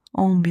nice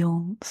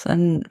ambience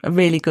and a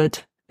really good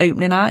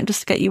opening act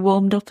just to get you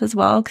warmed up as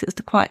well, because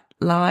it's quite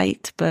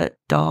light but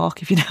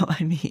dark, if you know what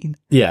I mean.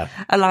 Yeah.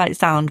 A light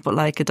sound, but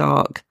like a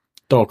dark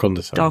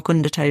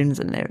undertones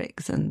and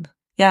lyrics. And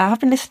yeah, I've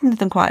been listening to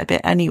them quite a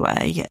bit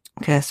anyway,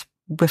 because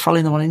we're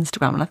following them on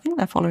Instagram, and I think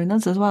they're following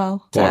us as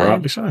well. Well,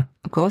 rightly so.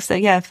 Of course. So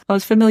yeah, I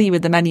was familiar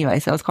with them anyway,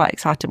 so I was quite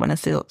excited when I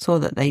saw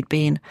that they'd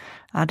been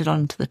added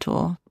on to the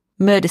tour.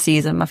 Murder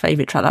Season, my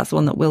favourite track, that's the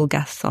one that Will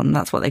guests on.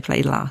 That's what they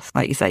played last.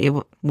 Like you say, it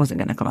wasn't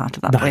going to come out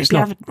of that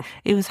way.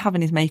 He was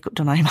having his makeup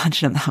done, I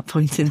imagine, at that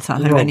point in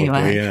time. Probably,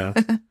 anyway. Yeah.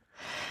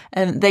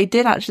 They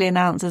did actually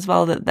announce as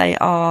well that they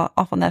are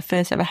off on their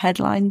first ever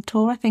headline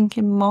tour, I think,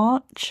 in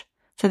March.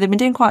 So they've been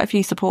doing quite a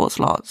few support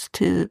slots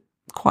to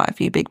quite a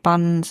few big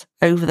bands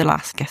over the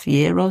last,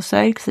 year or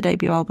so, because the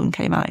debut album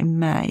came out in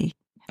May.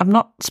 I've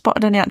not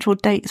spotted any actual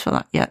dates for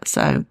that yet,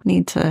 so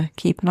need to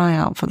keep an eye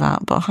out for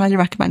that. But I highly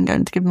recommend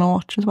going to give them a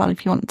watch as well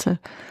if you want to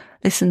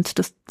listen to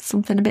just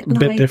something a bit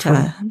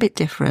lighter, a bit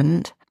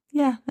different.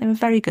 Yeah, they were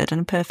very good and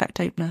a perfect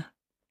opener.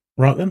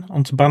 Right then,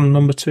 on to band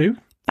number 2.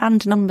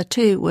 Band number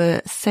 2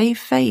 were Save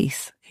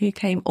Face, who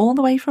came all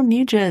the way from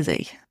New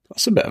Jersey.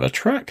 That's a bit of a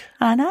trek.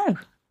 I know.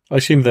 I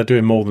assume they're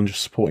doing more than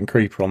just supporting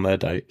Creeper on their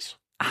dates.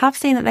 I have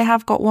seen that they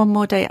have got one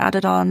more date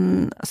added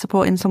on,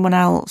 supporting someone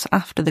else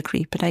after the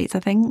Creeper dates, I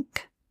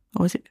think.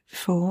 Or was it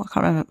before? I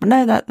can't remember. But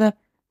no, they're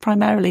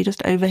primarily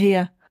just over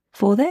here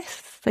for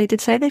this. They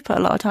did say they put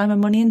a lot of time and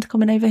money into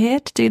coming over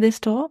here to do this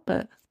tour,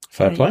 but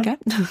fair play.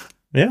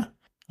 Yeah.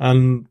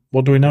 And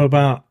what do we know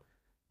about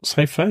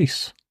Save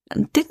Face?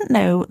 Didn't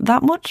know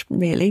that much,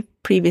 really,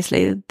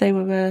 previously. They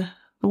were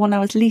the one I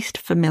was least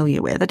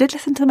familiar with. I did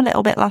listen to them a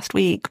little bit last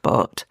week,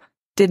 but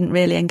didn't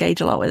really engage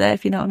a lot with it,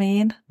 if you know what I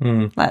mean.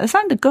 Mm. Like, they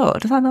sounded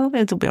good. I thought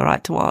it'll be all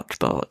right to watch,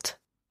 but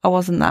I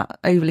wasn't that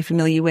overly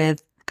familiar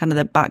with kind of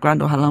the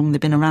background or how long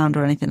they've been around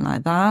or anything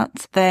like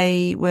that.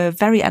 They were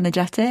very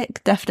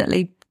energetic,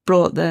 definitely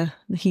brought the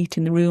heat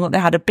in the room up. They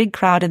had a big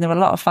crowd and there were a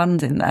lot of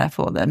fans in there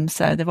for them,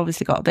 so they've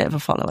obviously got a bit of a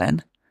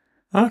following.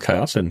 Okay,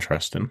 that's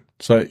interesting.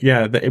 So,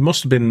 yeah, it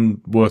must have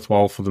been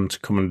worthwhile for them to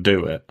come and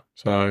do it.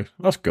 So,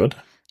 that's good.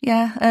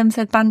 Yeah,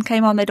 so the band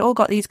came on. They'd all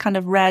got these kind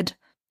of red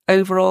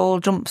overall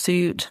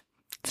jumpsuit,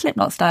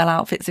 Slipknot style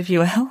outfits, if you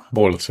will.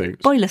 Boiler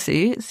suits. Boiler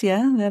suits,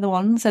 yeah, they're the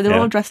ones. So they're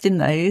all dressed in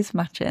those,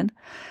 matching.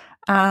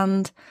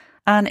 And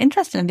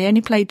interestingly, they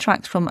only played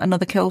tracks from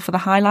Another Kill for the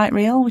highlight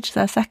reel, which is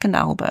their second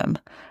album.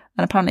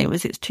 And apparently it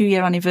was its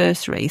 2-year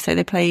anniversary. So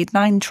they played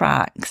 9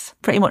 tracks,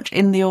 pretty much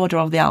in the order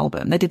of the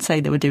album. They did say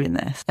they were doing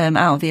this,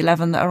 out of the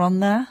 11 that are on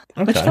there.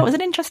 Okay. Which I thought was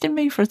an interesting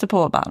move for a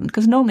support band.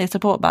 Because normally a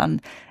support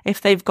band,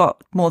 if they've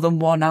got more than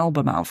one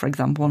album out, for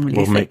example, one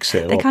release,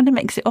 they kind of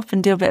mix it up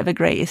and do a bit of a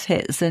greatest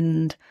hits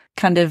and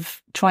kind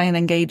of try and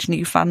engage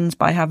new fans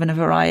by having a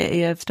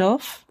variety of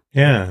stuff.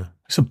 Yeah.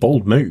 It's a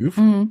bold move.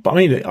 But I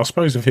mean, I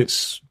suppose if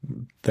it's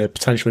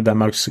potentially their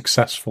most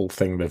successful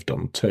thing they've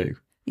done too.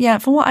 Yeah,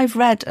 from what I've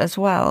read as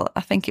well,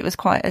 I think it was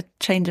quite a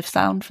change of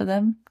sound for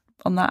them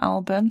on that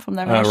album from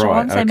their initial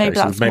one. So maybe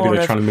that's more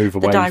they're trying to move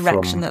away the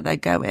direction that they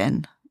go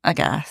in, I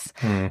guess.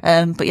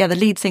 But yeah, the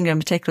lead singer in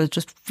particular is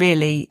just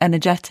really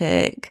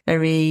energetic,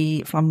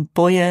 very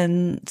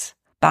flamboyant,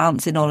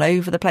 bouncing all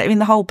over the place. I mean,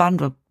 the whole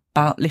band were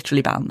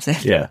literally bouncing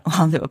Yeah.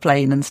 while they were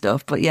playing and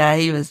stuff. But yeah,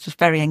 he was just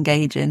very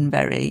engaging,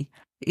 very,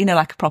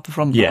 like a proper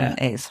front man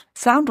is.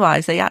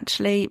 Sound-wise, they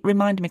actually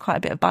reminded me quite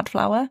a bit of Bad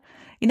Flower.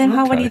 You know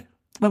how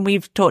when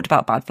we've talked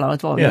about Bad Flower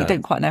as well, you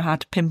don't quite know how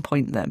to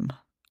pinpoint them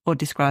or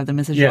describe them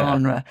as a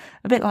genre.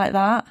 A bit like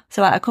that.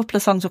 So like a couple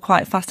of songs were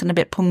quite fast and a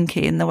bit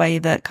punky in the way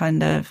that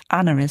kind of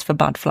Anna is for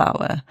Bad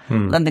Flower.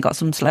 Then they got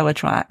some slower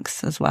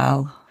tracks as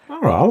well. All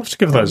right, I'll have to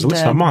give those a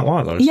listen. I might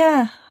like those.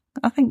 Yeah,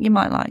 I think you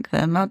might like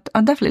them. I'd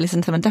definitely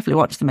listen to them and definitely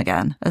watch them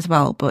again as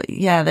well. But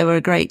yeah, they were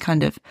a great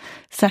kind of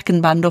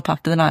second band up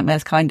after the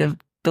Nightmares kind of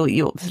built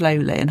you up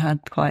slowly and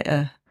had quite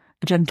a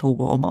gentle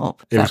warm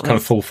up. It was kind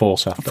of full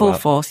force after that. Full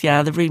force,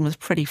 yeah. The room was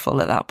pretty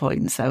full at that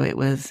point, so it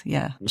was,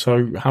 yeah.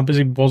 So how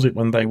busy was it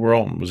when they were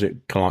on? Was it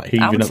kind of like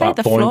heaving at that point? I would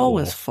say the floor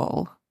was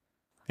full.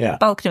 Yeah. The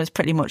balcony was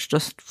pretty much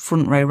just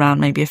front row round,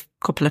 maybe a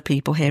couple of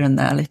people here and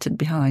there littered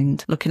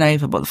behind looking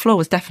over, but the floor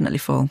was definitely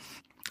full.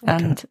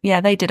 And yeah,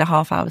 they did a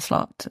half-hour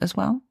slot as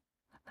well.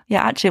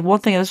 Yeah, actually,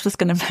 one thing I was just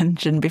going to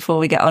mention before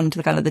we get on to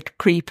the kind of the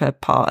Creeper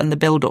part and the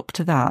build-up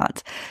to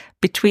that,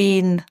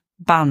 between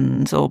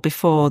bands or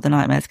before the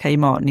Nightmares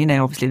came on,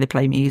 obviously they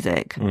play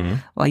music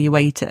while you're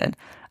waiting.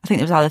 I think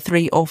there was either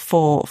 3 or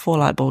 4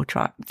 Fall Out Boy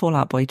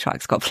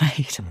tracks got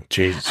played.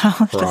 Jesus I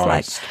was just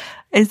like,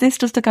 is this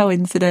just a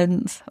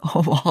coincidence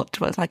or what?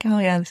 But it's like, oh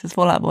yeah, this is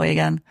Fall Out Boy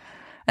again.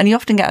 And you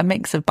often get a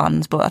mix of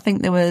bands, but I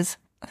think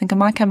a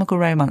My Chemical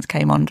Romance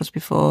came on just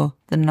before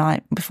the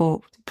Nightmare,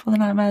 before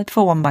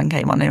one band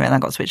came on anyway, and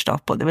that got switched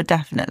off. But there were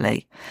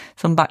definitely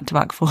some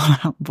back-to-back Fall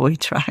Out Boy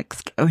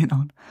tracks going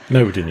on.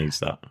 Nobody needs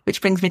that.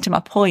 Which brings me to my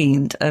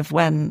point of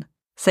when,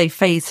 say,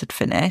 Phase had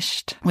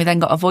finished, we then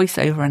got a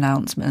voiceover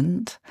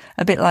announcement,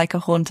 a bit like a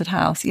haunted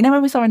house. You know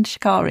when we saw in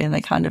Shikari and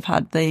they kind of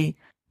had the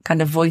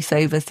kind of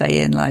voiceover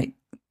saying like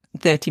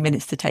 30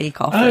 minutes to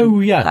take off. Oh,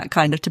 yeah. That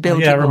kind of to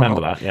build Yeah, it I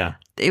remember up. that, yeah.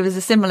 It was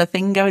a similar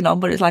thing going on,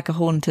 but it's like a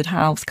haunted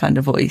house kind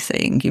of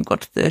voicing. You've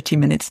got 30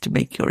 minutes to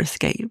make your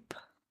escape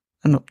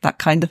and that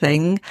kind of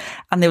thing.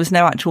 And there was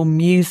no actual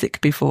music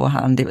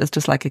beforehand. It was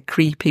just like a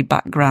creepy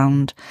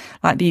background,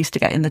 like they used to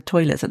get in the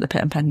toilets at the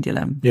Pit and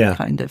Pendulum. Yeah.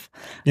 Kind of.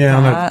 Yeah,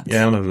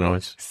 I know the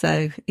noise.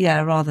 So,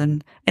 yeah, rather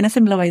than in a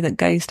similar way that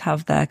Ghost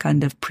have their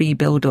kind of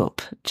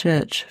pre-build-up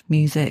church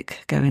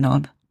music going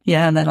on.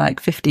 Yeah, and then like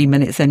 15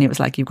 minutes in, it was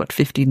like you've got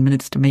 15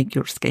 minutes to make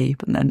your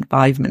escape, and then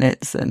 5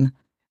 minutes, and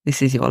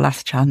this is your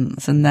last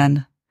chance. And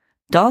then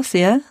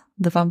Darcia,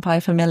 the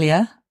vampire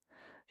familiar,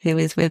 who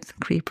is with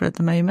Creeper at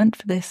the moment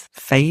for this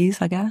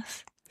phase, I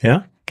guess.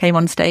 Yeah. Came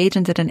on stage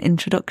and did an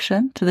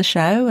introduction to the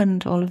show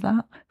and all of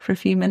that for a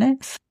few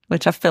minutes,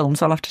 which I've filmed,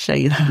 so I'll have to show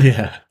you that.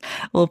 Yeah.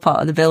 All part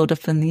of the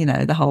build-up and,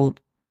 the whole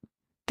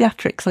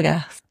theatrics, I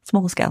guess.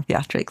 Small-scale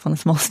theatrics on a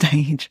small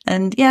stage.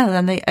 And yeah,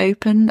 then they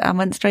opened and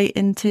went straight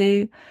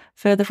into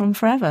Further From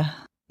Forever,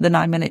 the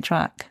 9-minute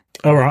track.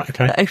 Oh, right,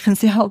 okay. That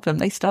opens the album.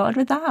 They started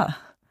with that.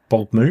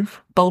 Bold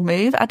move. Bold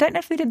move. I don't know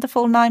if they did the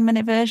full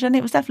 9-minute version.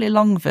 It was definitely a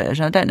long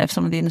version. I don't know if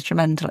some of the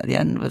instrumental at the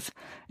end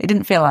it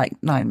didn't feel like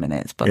 9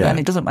 minutes, but then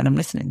it doesn't when I'm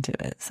listening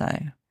to it, so.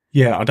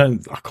 Yeah,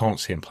 I can't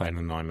see him playing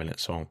a 9-minute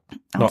song.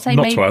 Not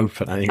to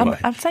open anyway.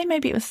 I'd say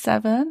maybe it was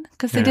 7,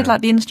 because they did like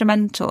the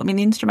instrumental. I mean,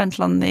 the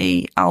instrumental on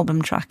the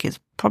album track is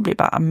probably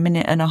about 1.5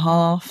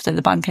 minutes. So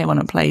the band came on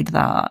and played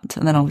that.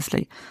 And then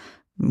obviously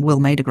Will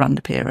made a grand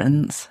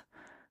appearance,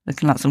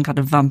 looking like some kind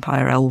of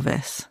vampire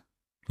Elvis.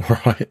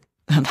 Right.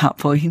 At that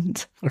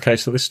point. Okay,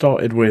 so they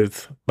started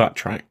with that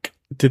track.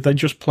 Did they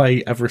just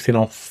play everything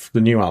off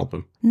the new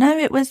album? No,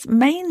 it was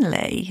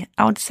mainly,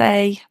 I would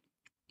say,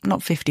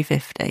 not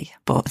 50-50,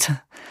 but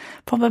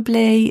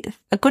probably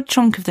a good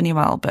chunk of the new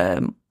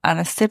album and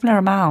a similar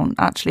amount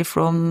actually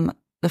from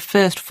the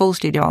first full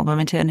studio album,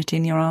 Eternity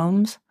in Your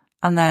Arms,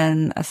 and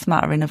then a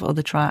smattering of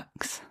other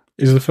tracks.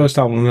 Is the first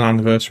album an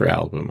anniversary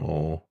album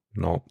or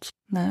not?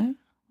 No.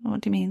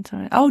 What do you mean?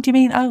 Sorry. Oh, do you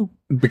mean? Oh,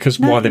 because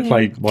why they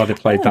played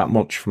that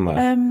much from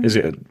there? Has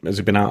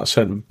it been out a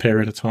certain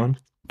period of time?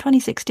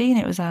 2016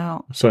 it was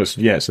out. So it's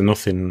a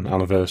nothing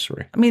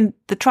anniversary. I mean,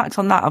 the tracks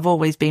on that have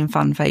always been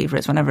fan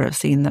favourites. Whenever I've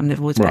seen them, they've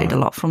always played a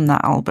lot from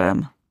that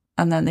album.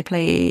 And then they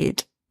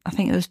played, I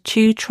think it was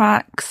 2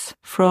 tracks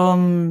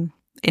from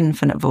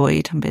Infinite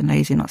Void. I'm being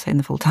lazy, not saying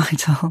the full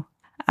title.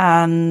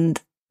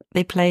 And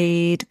they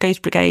played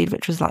Ghost Brigade,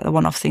 which was like the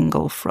one-off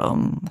single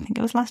from, I think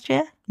it was last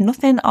year.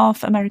 Nothing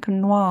off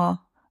American Noir.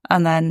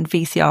 And then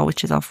VCR,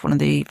 which is off one of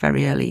the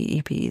very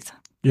early EPs.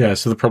 Yeah,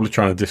 so they're probably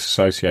trying to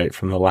disassociate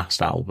from the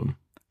last album.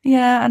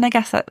 Yeah, and I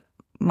guess that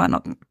might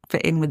not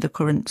fit in with the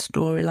current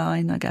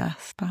storyline, I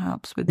guess,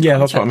 perhaps. With the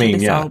that's what I mean,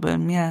 this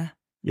album, yeah.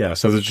 Yeah,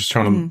 so they're just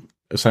trying to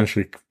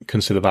essentially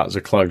consider that as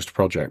a closed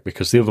project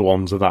because the other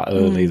ones are that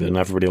early and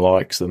everybody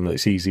likes them,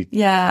 it's easy.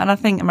 Yeah, and I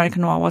think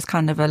American Noir was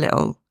kind of a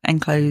little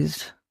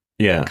enclosed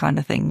kind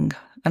of thing.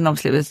 And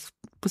obviously was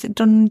it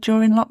done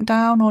during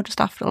lockdown or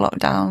just after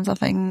lockdowns, I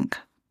think,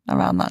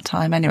 around that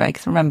time anyway,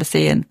 because I remember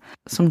seeing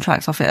some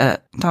tracks off it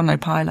at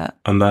Download Pilot.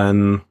 And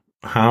then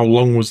how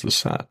long was the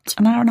set?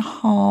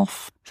 1.5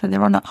 hours. So they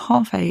were on at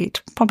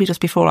 8:30, probably just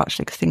before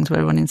actually, because things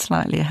were running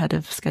slightly ahead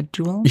of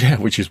schedule. Yeah,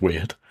 which is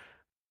weird.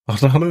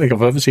 I don't think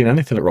I've ever seen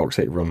anything at Rock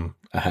City run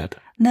ahead.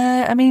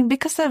 No, I mean,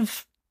 because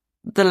of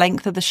the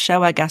length of the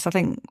show, I guess, I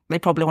think they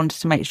probably wanted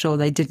to make sure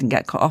they didn't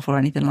get cut off or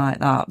anything like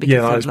that. Because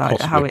Yeah, that of is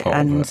like how possibly it part of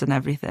ends it. and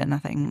everything, I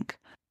think.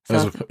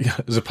 So,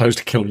 As opposed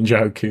to Killing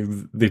Joke,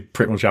 who they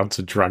pretty much had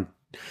to drag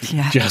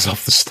yeah. Jazz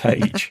off the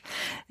stage.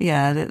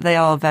 Yeah, they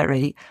are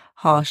very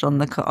harsh on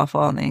the cut off,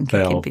 aren't they, and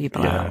kicking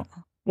people out.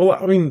 Well,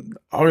 I mean,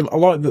 I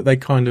like that they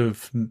kind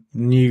of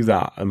knew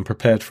that and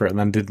prepared for it and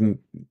then didn't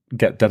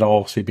get dead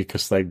arsey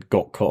because they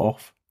got cut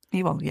off.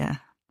 Well, yeah,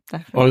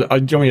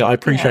 definitely. I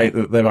appreciate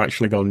that they've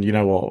actually gone, you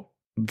know what,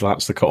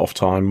 that's the cut-off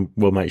time,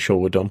 we'll make sure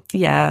we're done.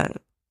 Yeah,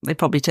 they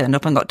probably turned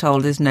up and got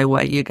told there's no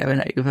way you're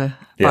going over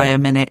by a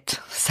minute,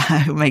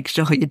 so make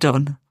sure you're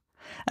done.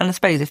 And I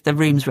suppose if the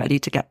room's ready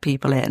to get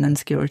people in and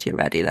security are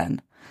ready,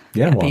 then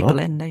get people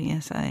in, don't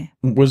you? So,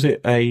 was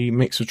it a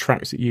mix of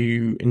tracks that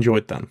you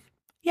enjoyed then?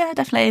 Yeah,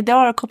 definitely. There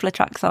are a couple of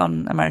tracks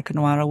on American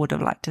Noir I would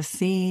have liked to have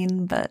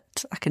seen,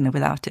 but I can live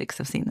without it because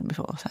I've seen them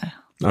before.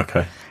 So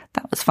okay,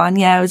 that was fun.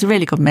 Yeah, it was a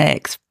really good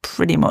mix.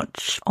 Pretty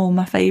much all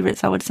my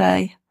favourites, I would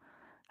say.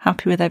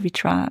 Happy with every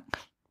track.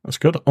 That's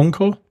good.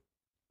 Encore?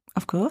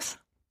 Of course.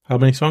 How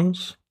many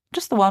songs?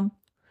 Just the one.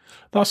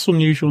 That's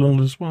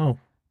unusual as well.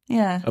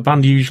 Yeah. A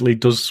band usually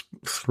does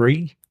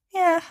 3.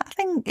 Yeah, I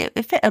think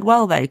it fitted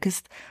well though,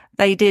 because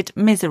they did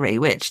Misery,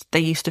 which they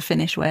used to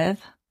finish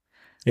with.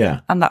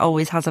 Yeah. And that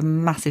always has a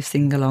massive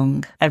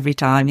sing-along every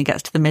time. He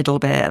gets to the middle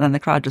bit and then the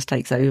crowd just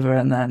takes over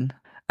and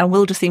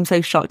Will just seems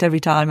so shocked every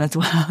time as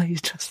well.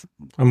 He's just...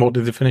 And what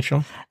did they finish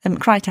on?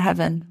 Cry to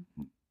Heaven,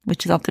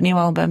 which is off the new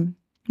album.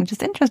 Which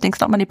is interesting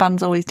because not many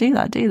bands always do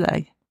that, do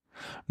they?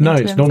 No,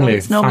 it's normally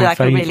like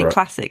favorite. A really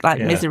classic, like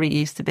Misery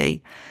used to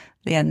be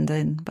the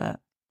ending. But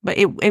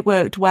it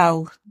worked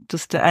well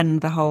just to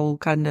end the whole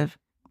kind of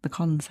the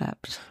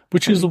concept.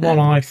 Which is the one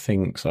I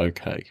think's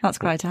okay. That's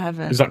Cry to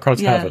Heaven. Is that Cry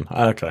to Heaven?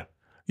 Okay.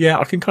 Yeah,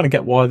 I can kind of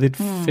get why they'd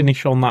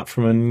finish on that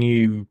from a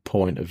new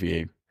point of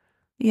view.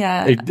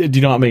 Yeah. Do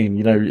you know what I mean?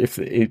 You know, if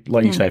it,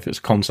 like you say, if it's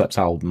a concept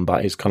album,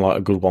 that is kind of like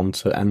a good one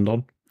to end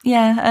on.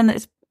 Yeah, and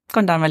it's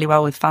gone down really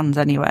well with fans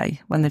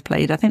anyway when they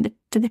played. I think,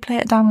 did they play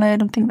it at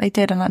Download? I think they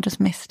did, and I just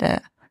missed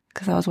it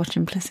because I was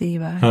watching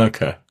Placebo.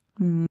 Okay.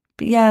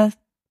 But yeah,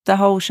 the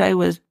whole show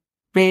was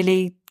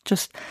really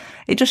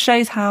it just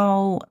shows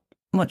how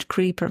much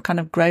Creeper have kind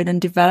of grown and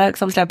developed.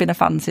 'Cause obviously I've been a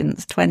fan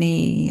since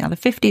either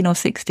 15 or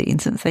 16,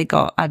 since they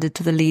got added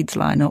to the Leeds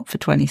lineup for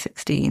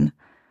 2016.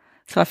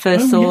 So I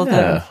first saw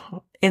them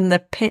in the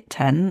pit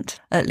tent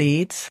at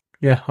Leeds.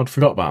 Yeah, I'd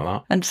forgot about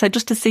that. And so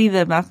just to see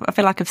them, I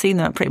feel like I've seen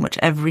them at pretty much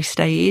every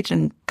stage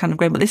and kind of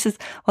grown. But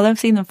although I've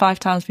seen them 5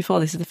 times before,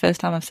 this is the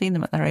first time I've seen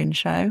them at their own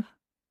show.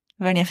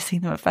 I've only ever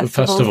seen them at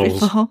festivals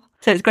before.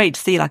 So it's great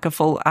to see like a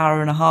full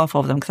hour and a half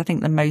of them, because I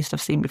think the most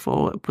I've seen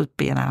before would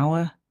be an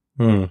hour.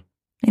 And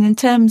in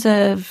terms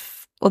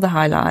of other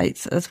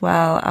highlights as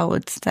well, I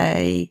would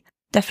say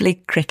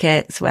definitely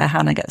Crickets, where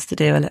Hannah gets to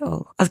do I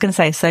was going to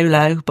say a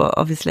solo, but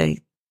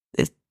obviously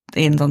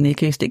Ian's on the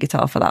acoustic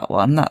guitar for that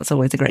one. That's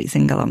always a great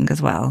sing-along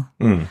as well.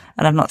 And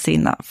I've not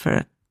seen that for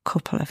a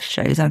couple of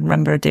shows. I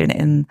remember doing it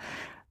in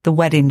the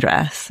wedding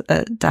dress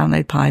at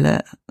Download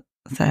Pilot.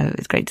 So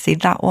it's great to see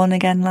that one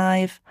again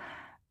live.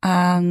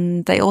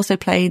 And they also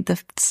played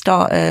the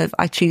start of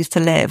I Choose to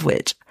Live,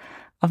 which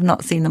I've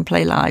not seen them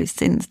play live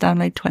since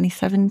Download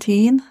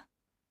 2017.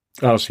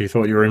 Oh, so you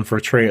thought you were in for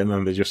a treat and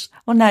then they just...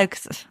 Well, no,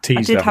 because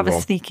I did have everyone.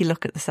 a sneaky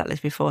look at the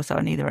setlist before, so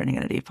I knew they were only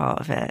going to do part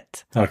of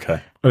it.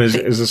 Okay. And is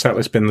the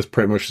setlist been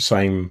pretty much the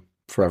same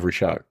for every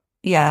show?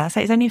 Yeah,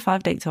 so it's only a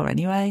 5-day tour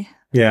anyway.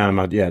 Yeah,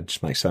 it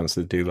just makes sense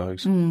to do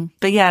those.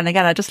 But yeah, and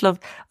again, I just love...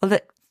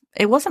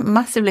 It wasn't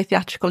massively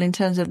theatrical in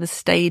terms of the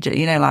stage,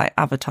 like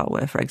Avatar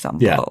were, for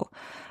example. Yeah.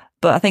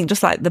 But I think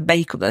just like the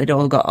makeup that they'd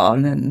all got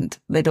on, and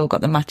they'd all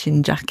got the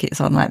matching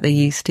jackets on like they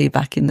used to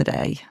back in the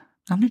day.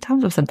 How many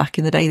times have I said back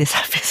in the day this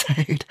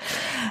episode?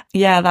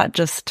 Yeah, that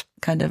just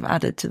kind of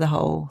added to the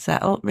whole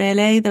setup,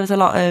 really. There was a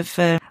lot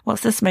of,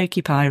 what's the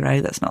smoky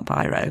pyro that's not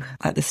pyro?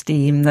 Like the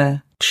steam,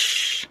 the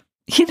psh,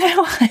 you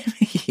know what I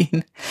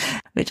mean?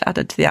 Which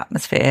added to the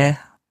atmosphere.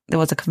 There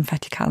was a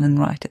confetti cannon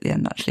right at the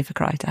end, actually, for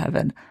Cry to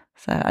Heaven.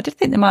 So I did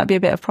think there might be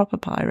a bit of proper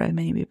pyro,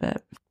 maybe,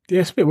 but...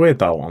 Yeah, it's a bit weird,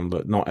 that one,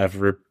 that not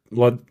every...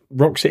 Like,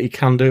 Rock City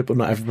can do it, but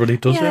not everybody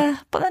does it. Yeah,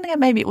 but then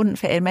again, maybe it wouldn't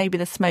fit in. Maybe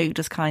the smoke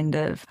just kind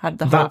of had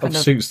the whole kind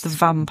of the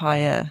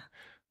vampire...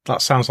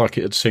 That sounds like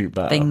it'd suit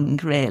better. Thing,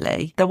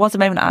 really. There was a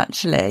moment,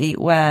 actually,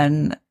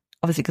 when...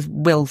 Obviously, because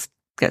Will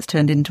gets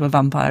turned into a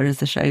vampire as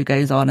the show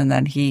goes on, and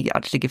then he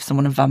actually gives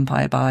someone a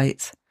vampire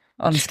bite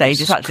on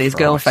stage. It's actually his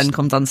girlfriend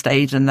comes on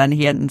stage, and then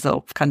he ends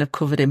up kind of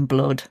covered in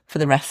blood for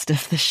the rest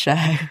of the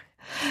show.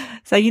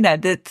 So,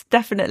 there's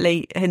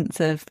definitely hints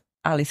of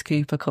Alice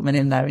Cooper coming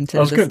in there in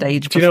terms of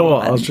stage performance. Do you know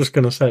what? I was just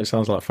going to say, it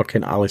sounds like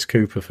fucking Alice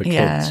Cooper for kids.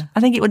 Yeah, I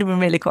think it would have been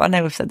really cool. I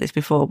know we've said this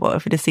before, but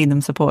if we'd have seen them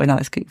supporting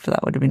Alice Cooper,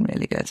 that would have been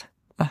really good.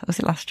 Was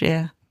it last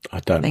year? I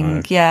don't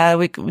know. Yeah,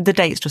 the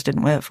dates just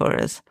didn't work for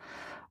us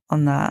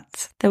on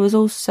that. There was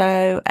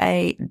also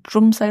a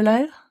drum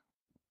solo,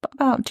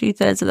 about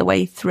 2/3 of the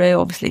way through.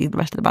 Obviously, the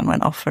rest of the band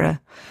went off for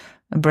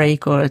a a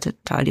break or to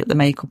tidy up the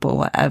makeup or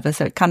whatever.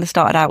 So it kind of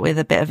started out with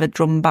a bit of a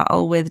drum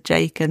battle with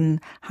Jake and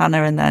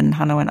Hannah, and then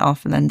Hannah went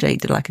off and then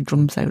Jake did like a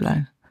drum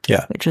solo.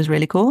 Yeah. Which was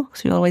really cool,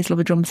 because we always love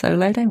a drum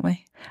solo, don't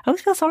we? I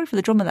always feel sorry for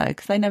the drummer, though,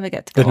 because they never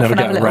get to go off and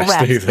have a little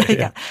rest. Do they?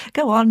 Yeah.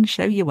 Go on,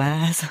 show your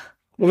wares.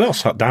 Well, they're all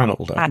sat down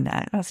all day. I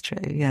know, that's true,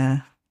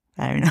 yeah.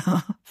 Fair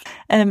enough.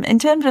 In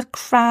terms of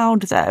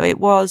crowd, though, it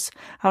was,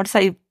 I would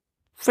say,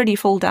 pretty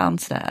full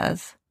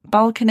downstairs.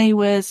 Balcony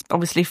was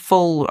obviously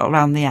full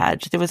around the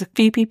edge. There was a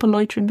few people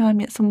loitering behind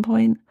me at some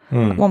point.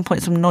 At one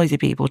point, some noisy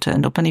people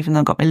turned up, and even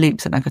though I got my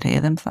loops and I could hear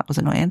them, so that was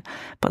annoying,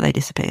 but they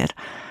disappeared.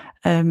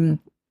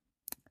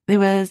 There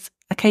was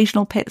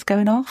occasional pits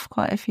going off,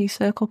 quite a few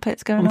circle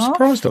pits going off. I'm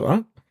surprised at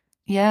that.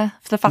 Yeah,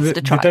 for the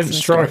faster tracks.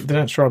 They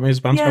don't strike me as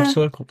bands have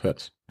circle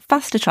pits.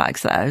 Faster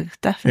tracks, though,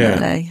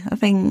 definitely. Yeah. I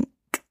think,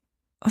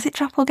 was it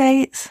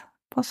Chapelgates?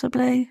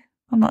 Possibly.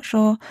 I'm not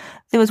sure.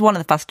 There was one of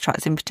the faster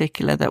tracks in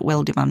particular that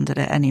Will demanded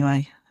it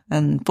anyway.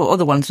 But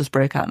other ones just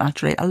broke out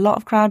naturally. A lot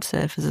of crowd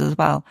surfers as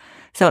well.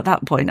 So at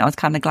that point, I was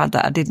kind of glad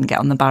that I didn't get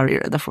on the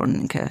barrier at the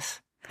front,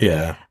 because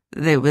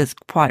it was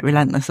quite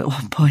relentless at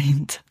one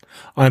point.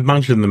 I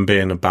imagine them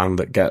being a band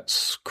that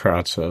gets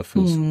crowd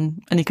surfers.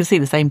 And you could see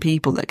the same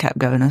people that kept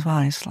going as well.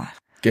 It's like,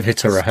 give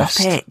it a rest.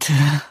 Stop it.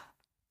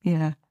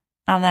 Yeah.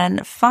 And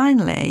then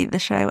finally, the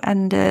show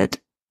ended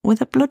with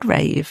a blood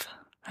rave.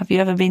 Have you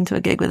ever been to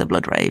a gig with a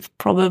blood rave?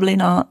 Probably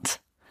not.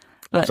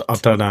 But I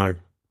don't know.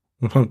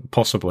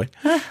 Possibly.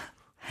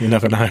 You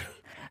never know.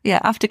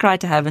 Yeah, after Cry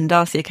to Heaven,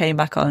 Darcia came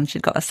back on.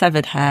 She'd got a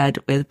severed head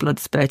with blood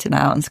spurting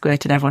out and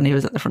squirting everyone who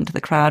was at the front of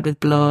the crowd with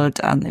blood,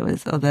 and there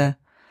was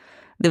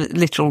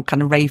literal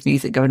kind of rave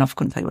music going off.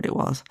 Couldn't tell you what it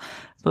was.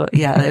 But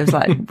yeah, there was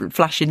like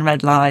flashing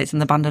red lights,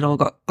 and the band had all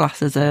got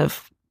glasses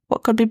of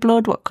what could be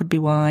blood, what could be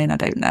wine, I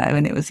don't know.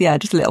 And it was,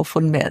 just a little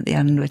fun bit at the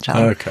end, which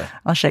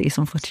I'll show you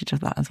some footage of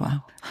that as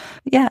well.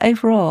 Yeah,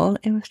 overall,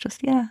 it was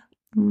just,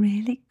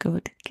 really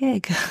good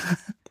gig.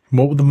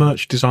 What were the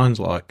merch designs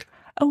like?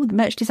 Oh, the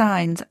merch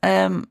designs.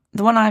 The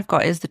one I've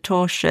got is the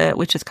tour shirt,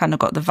 which has kind of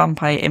got the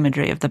vampire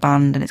imagery of the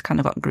band, and it's kind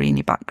of got a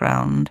greeny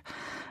background.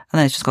 And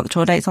then it's just got the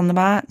tour dates on the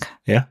back.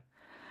 Yeah.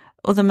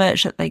 Other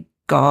merch that they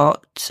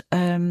got, I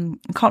can't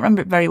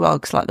remember it very well,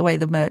 because like the way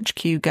the merch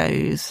queue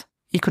goes,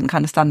 you couldn't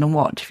kind of stand and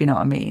watch, if you know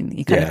what I mean.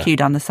 You kind of queue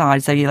down the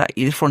side, so you're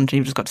the front and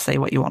you've just got to say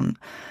what you want.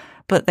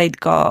 But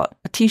they'd got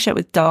a T-shirt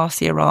with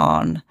Darcia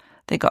on.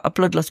 They got a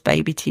Bloodlust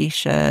Baby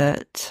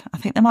T-shirt. I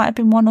think there might have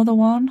been one other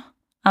one.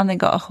 And they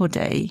got a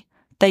hoodie.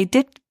 They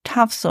did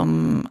have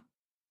some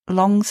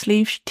long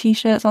sleeve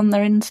T-shirts on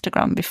their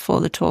Instagram before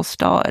the tour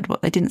started,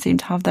 but they didn't seem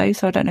to have those,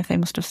 so I don't know if they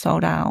must have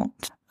sold out.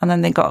 And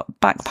then they got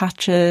back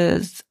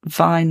patches,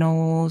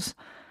 vinyls,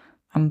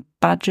 and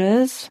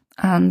badges.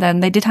 And then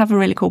they did have a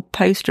really cool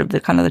poster of the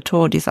kind of the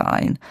tour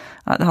design,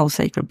 like the whole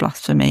Sacred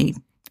Blasphemy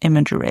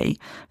imagery.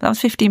 But that was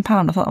 £15.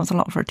 I thought that was a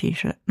lot for a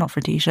T-shirt. Not for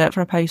a T-shirt,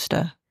 for a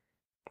poster.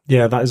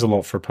 Yeah, that is a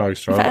lot for a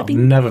poster. I've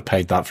never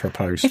paid that for a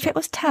poster. If it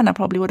was 10, I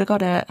probably would have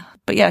got it.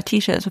 But yeah,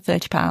 T-shirts were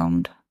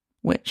 £30,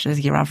 which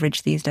is your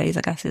average these days,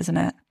 I guess, isn't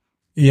it?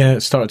 Yeah,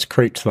 it's started to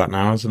creep to that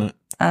now, isn't it?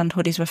 And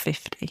hoodies were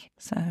 50,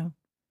 so...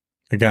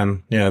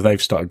 Again, yeah,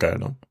 they've started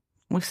going up.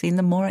 We've seen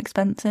them more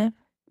expensive.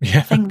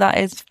 Yeah.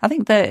 I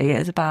think 30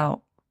 is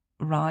about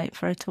right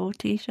for a tour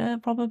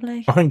T-shirt,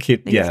 probably. I think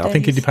it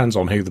depends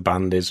on who the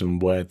band is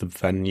and where the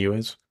venue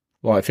is.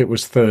 Like, if it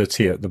was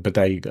 30 at the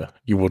Bodega,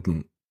 you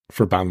wouldn't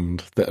for a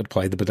band that had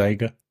played the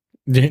Bodega.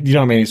 Do you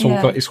know what I mean?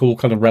 It's all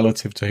kind of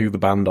relative to who the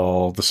band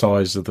are, the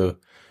size of the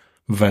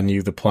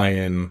venue they're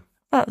playing.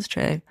 That's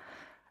true.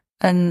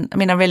 And I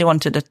mean, I really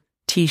wanted a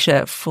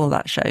T-shirt for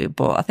that show,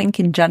 but I think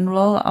in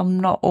general, I'm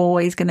not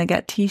always going to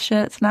get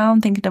T-shirts now. I'm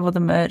thinking of other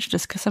merch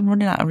just because I'm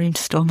running out of room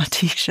to store my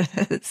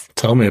T-shirts.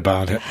 Tell me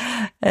about it.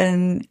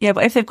 And yeah,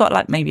 but if they've got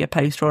like maybe a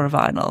poster or a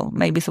vinyl,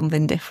 maybe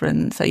something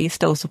different, so you're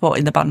still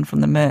supporting the band from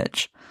the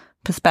merch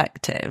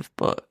perspective,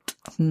 but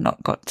I've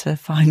not got to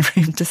find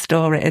room to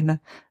store it in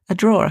a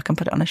drawer. I can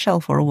put it on a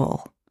shelf or a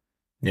wall.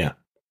 Yeah,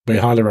 but I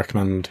highly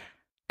recommend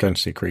going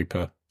to see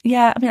Creeper.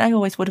 Yeah, I mean, I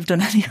always would have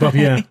done anyway. Well,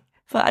 yeah.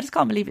 But I just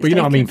can't believe it's But you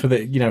know what I mean, for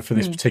this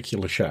Mm.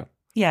 particular show.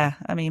 Yeah,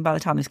 I mean, by the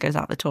time this goes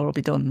out, the tour will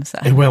be done. So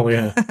It will,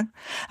 yeah.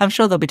 I'm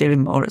sure they'll be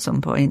doing more at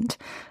some point.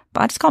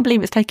 But I just can't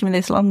believe it's taken me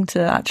this long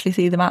to actually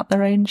see them at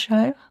their own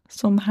show.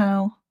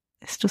 Somehow,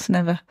 it's just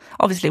never...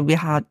 Obviously, they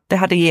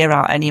had a year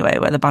out anyway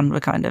where the band were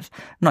kind of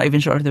not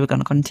even sure if they were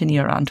going to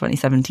continue around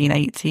 2017,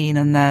 18.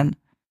 And then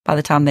by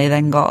the time they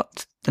then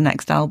got the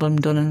next album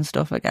done and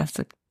stuff, I guess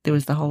there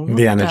was the whole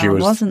The energy lockdown,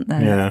 was... wasn't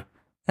there? Yeah.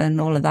 And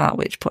all of that,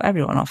 which put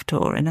everyone off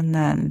touring. And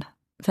then...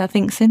 So I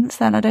think since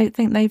then, I don't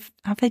think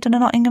have they done a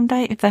Nottingham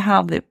date? If they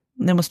have, there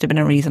must have been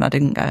a reason I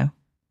didn't go.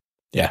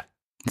 Yeah.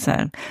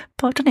 So,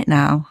 but I've done it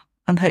now,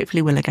 and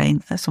hopefully will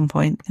again at some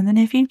point in the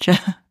near future.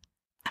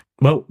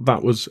 Well,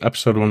 that was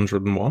episode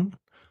 101.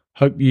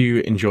 Hope you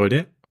enjoyed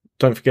it.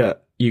 Don't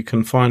forget, you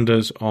can find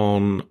us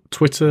on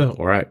Twitter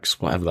or X,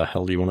 whatever the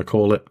hell you want to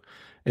call it,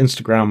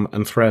 Instagram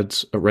and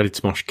Threads at Ready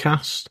to Mosh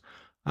Cast.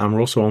 And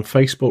we're also on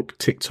Facebook,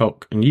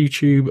 TikTok and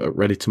YouTube at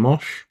Ready to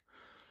Mosh.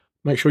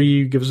 Make sure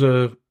you give us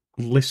a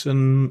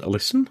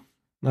listen.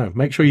 No,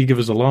 make sure you give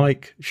us a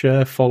like,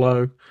 share,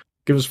 follow,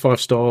 give us 5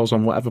 stars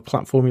on whatever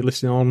platform you're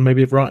listening on.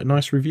 Maybe write a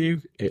nice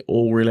review. It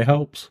all really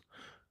helps.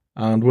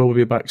 And we'll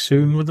be back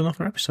soon with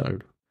another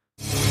episode.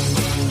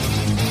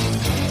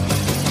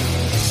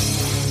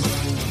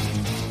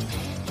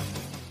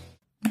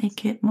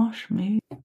 Make it more smooth.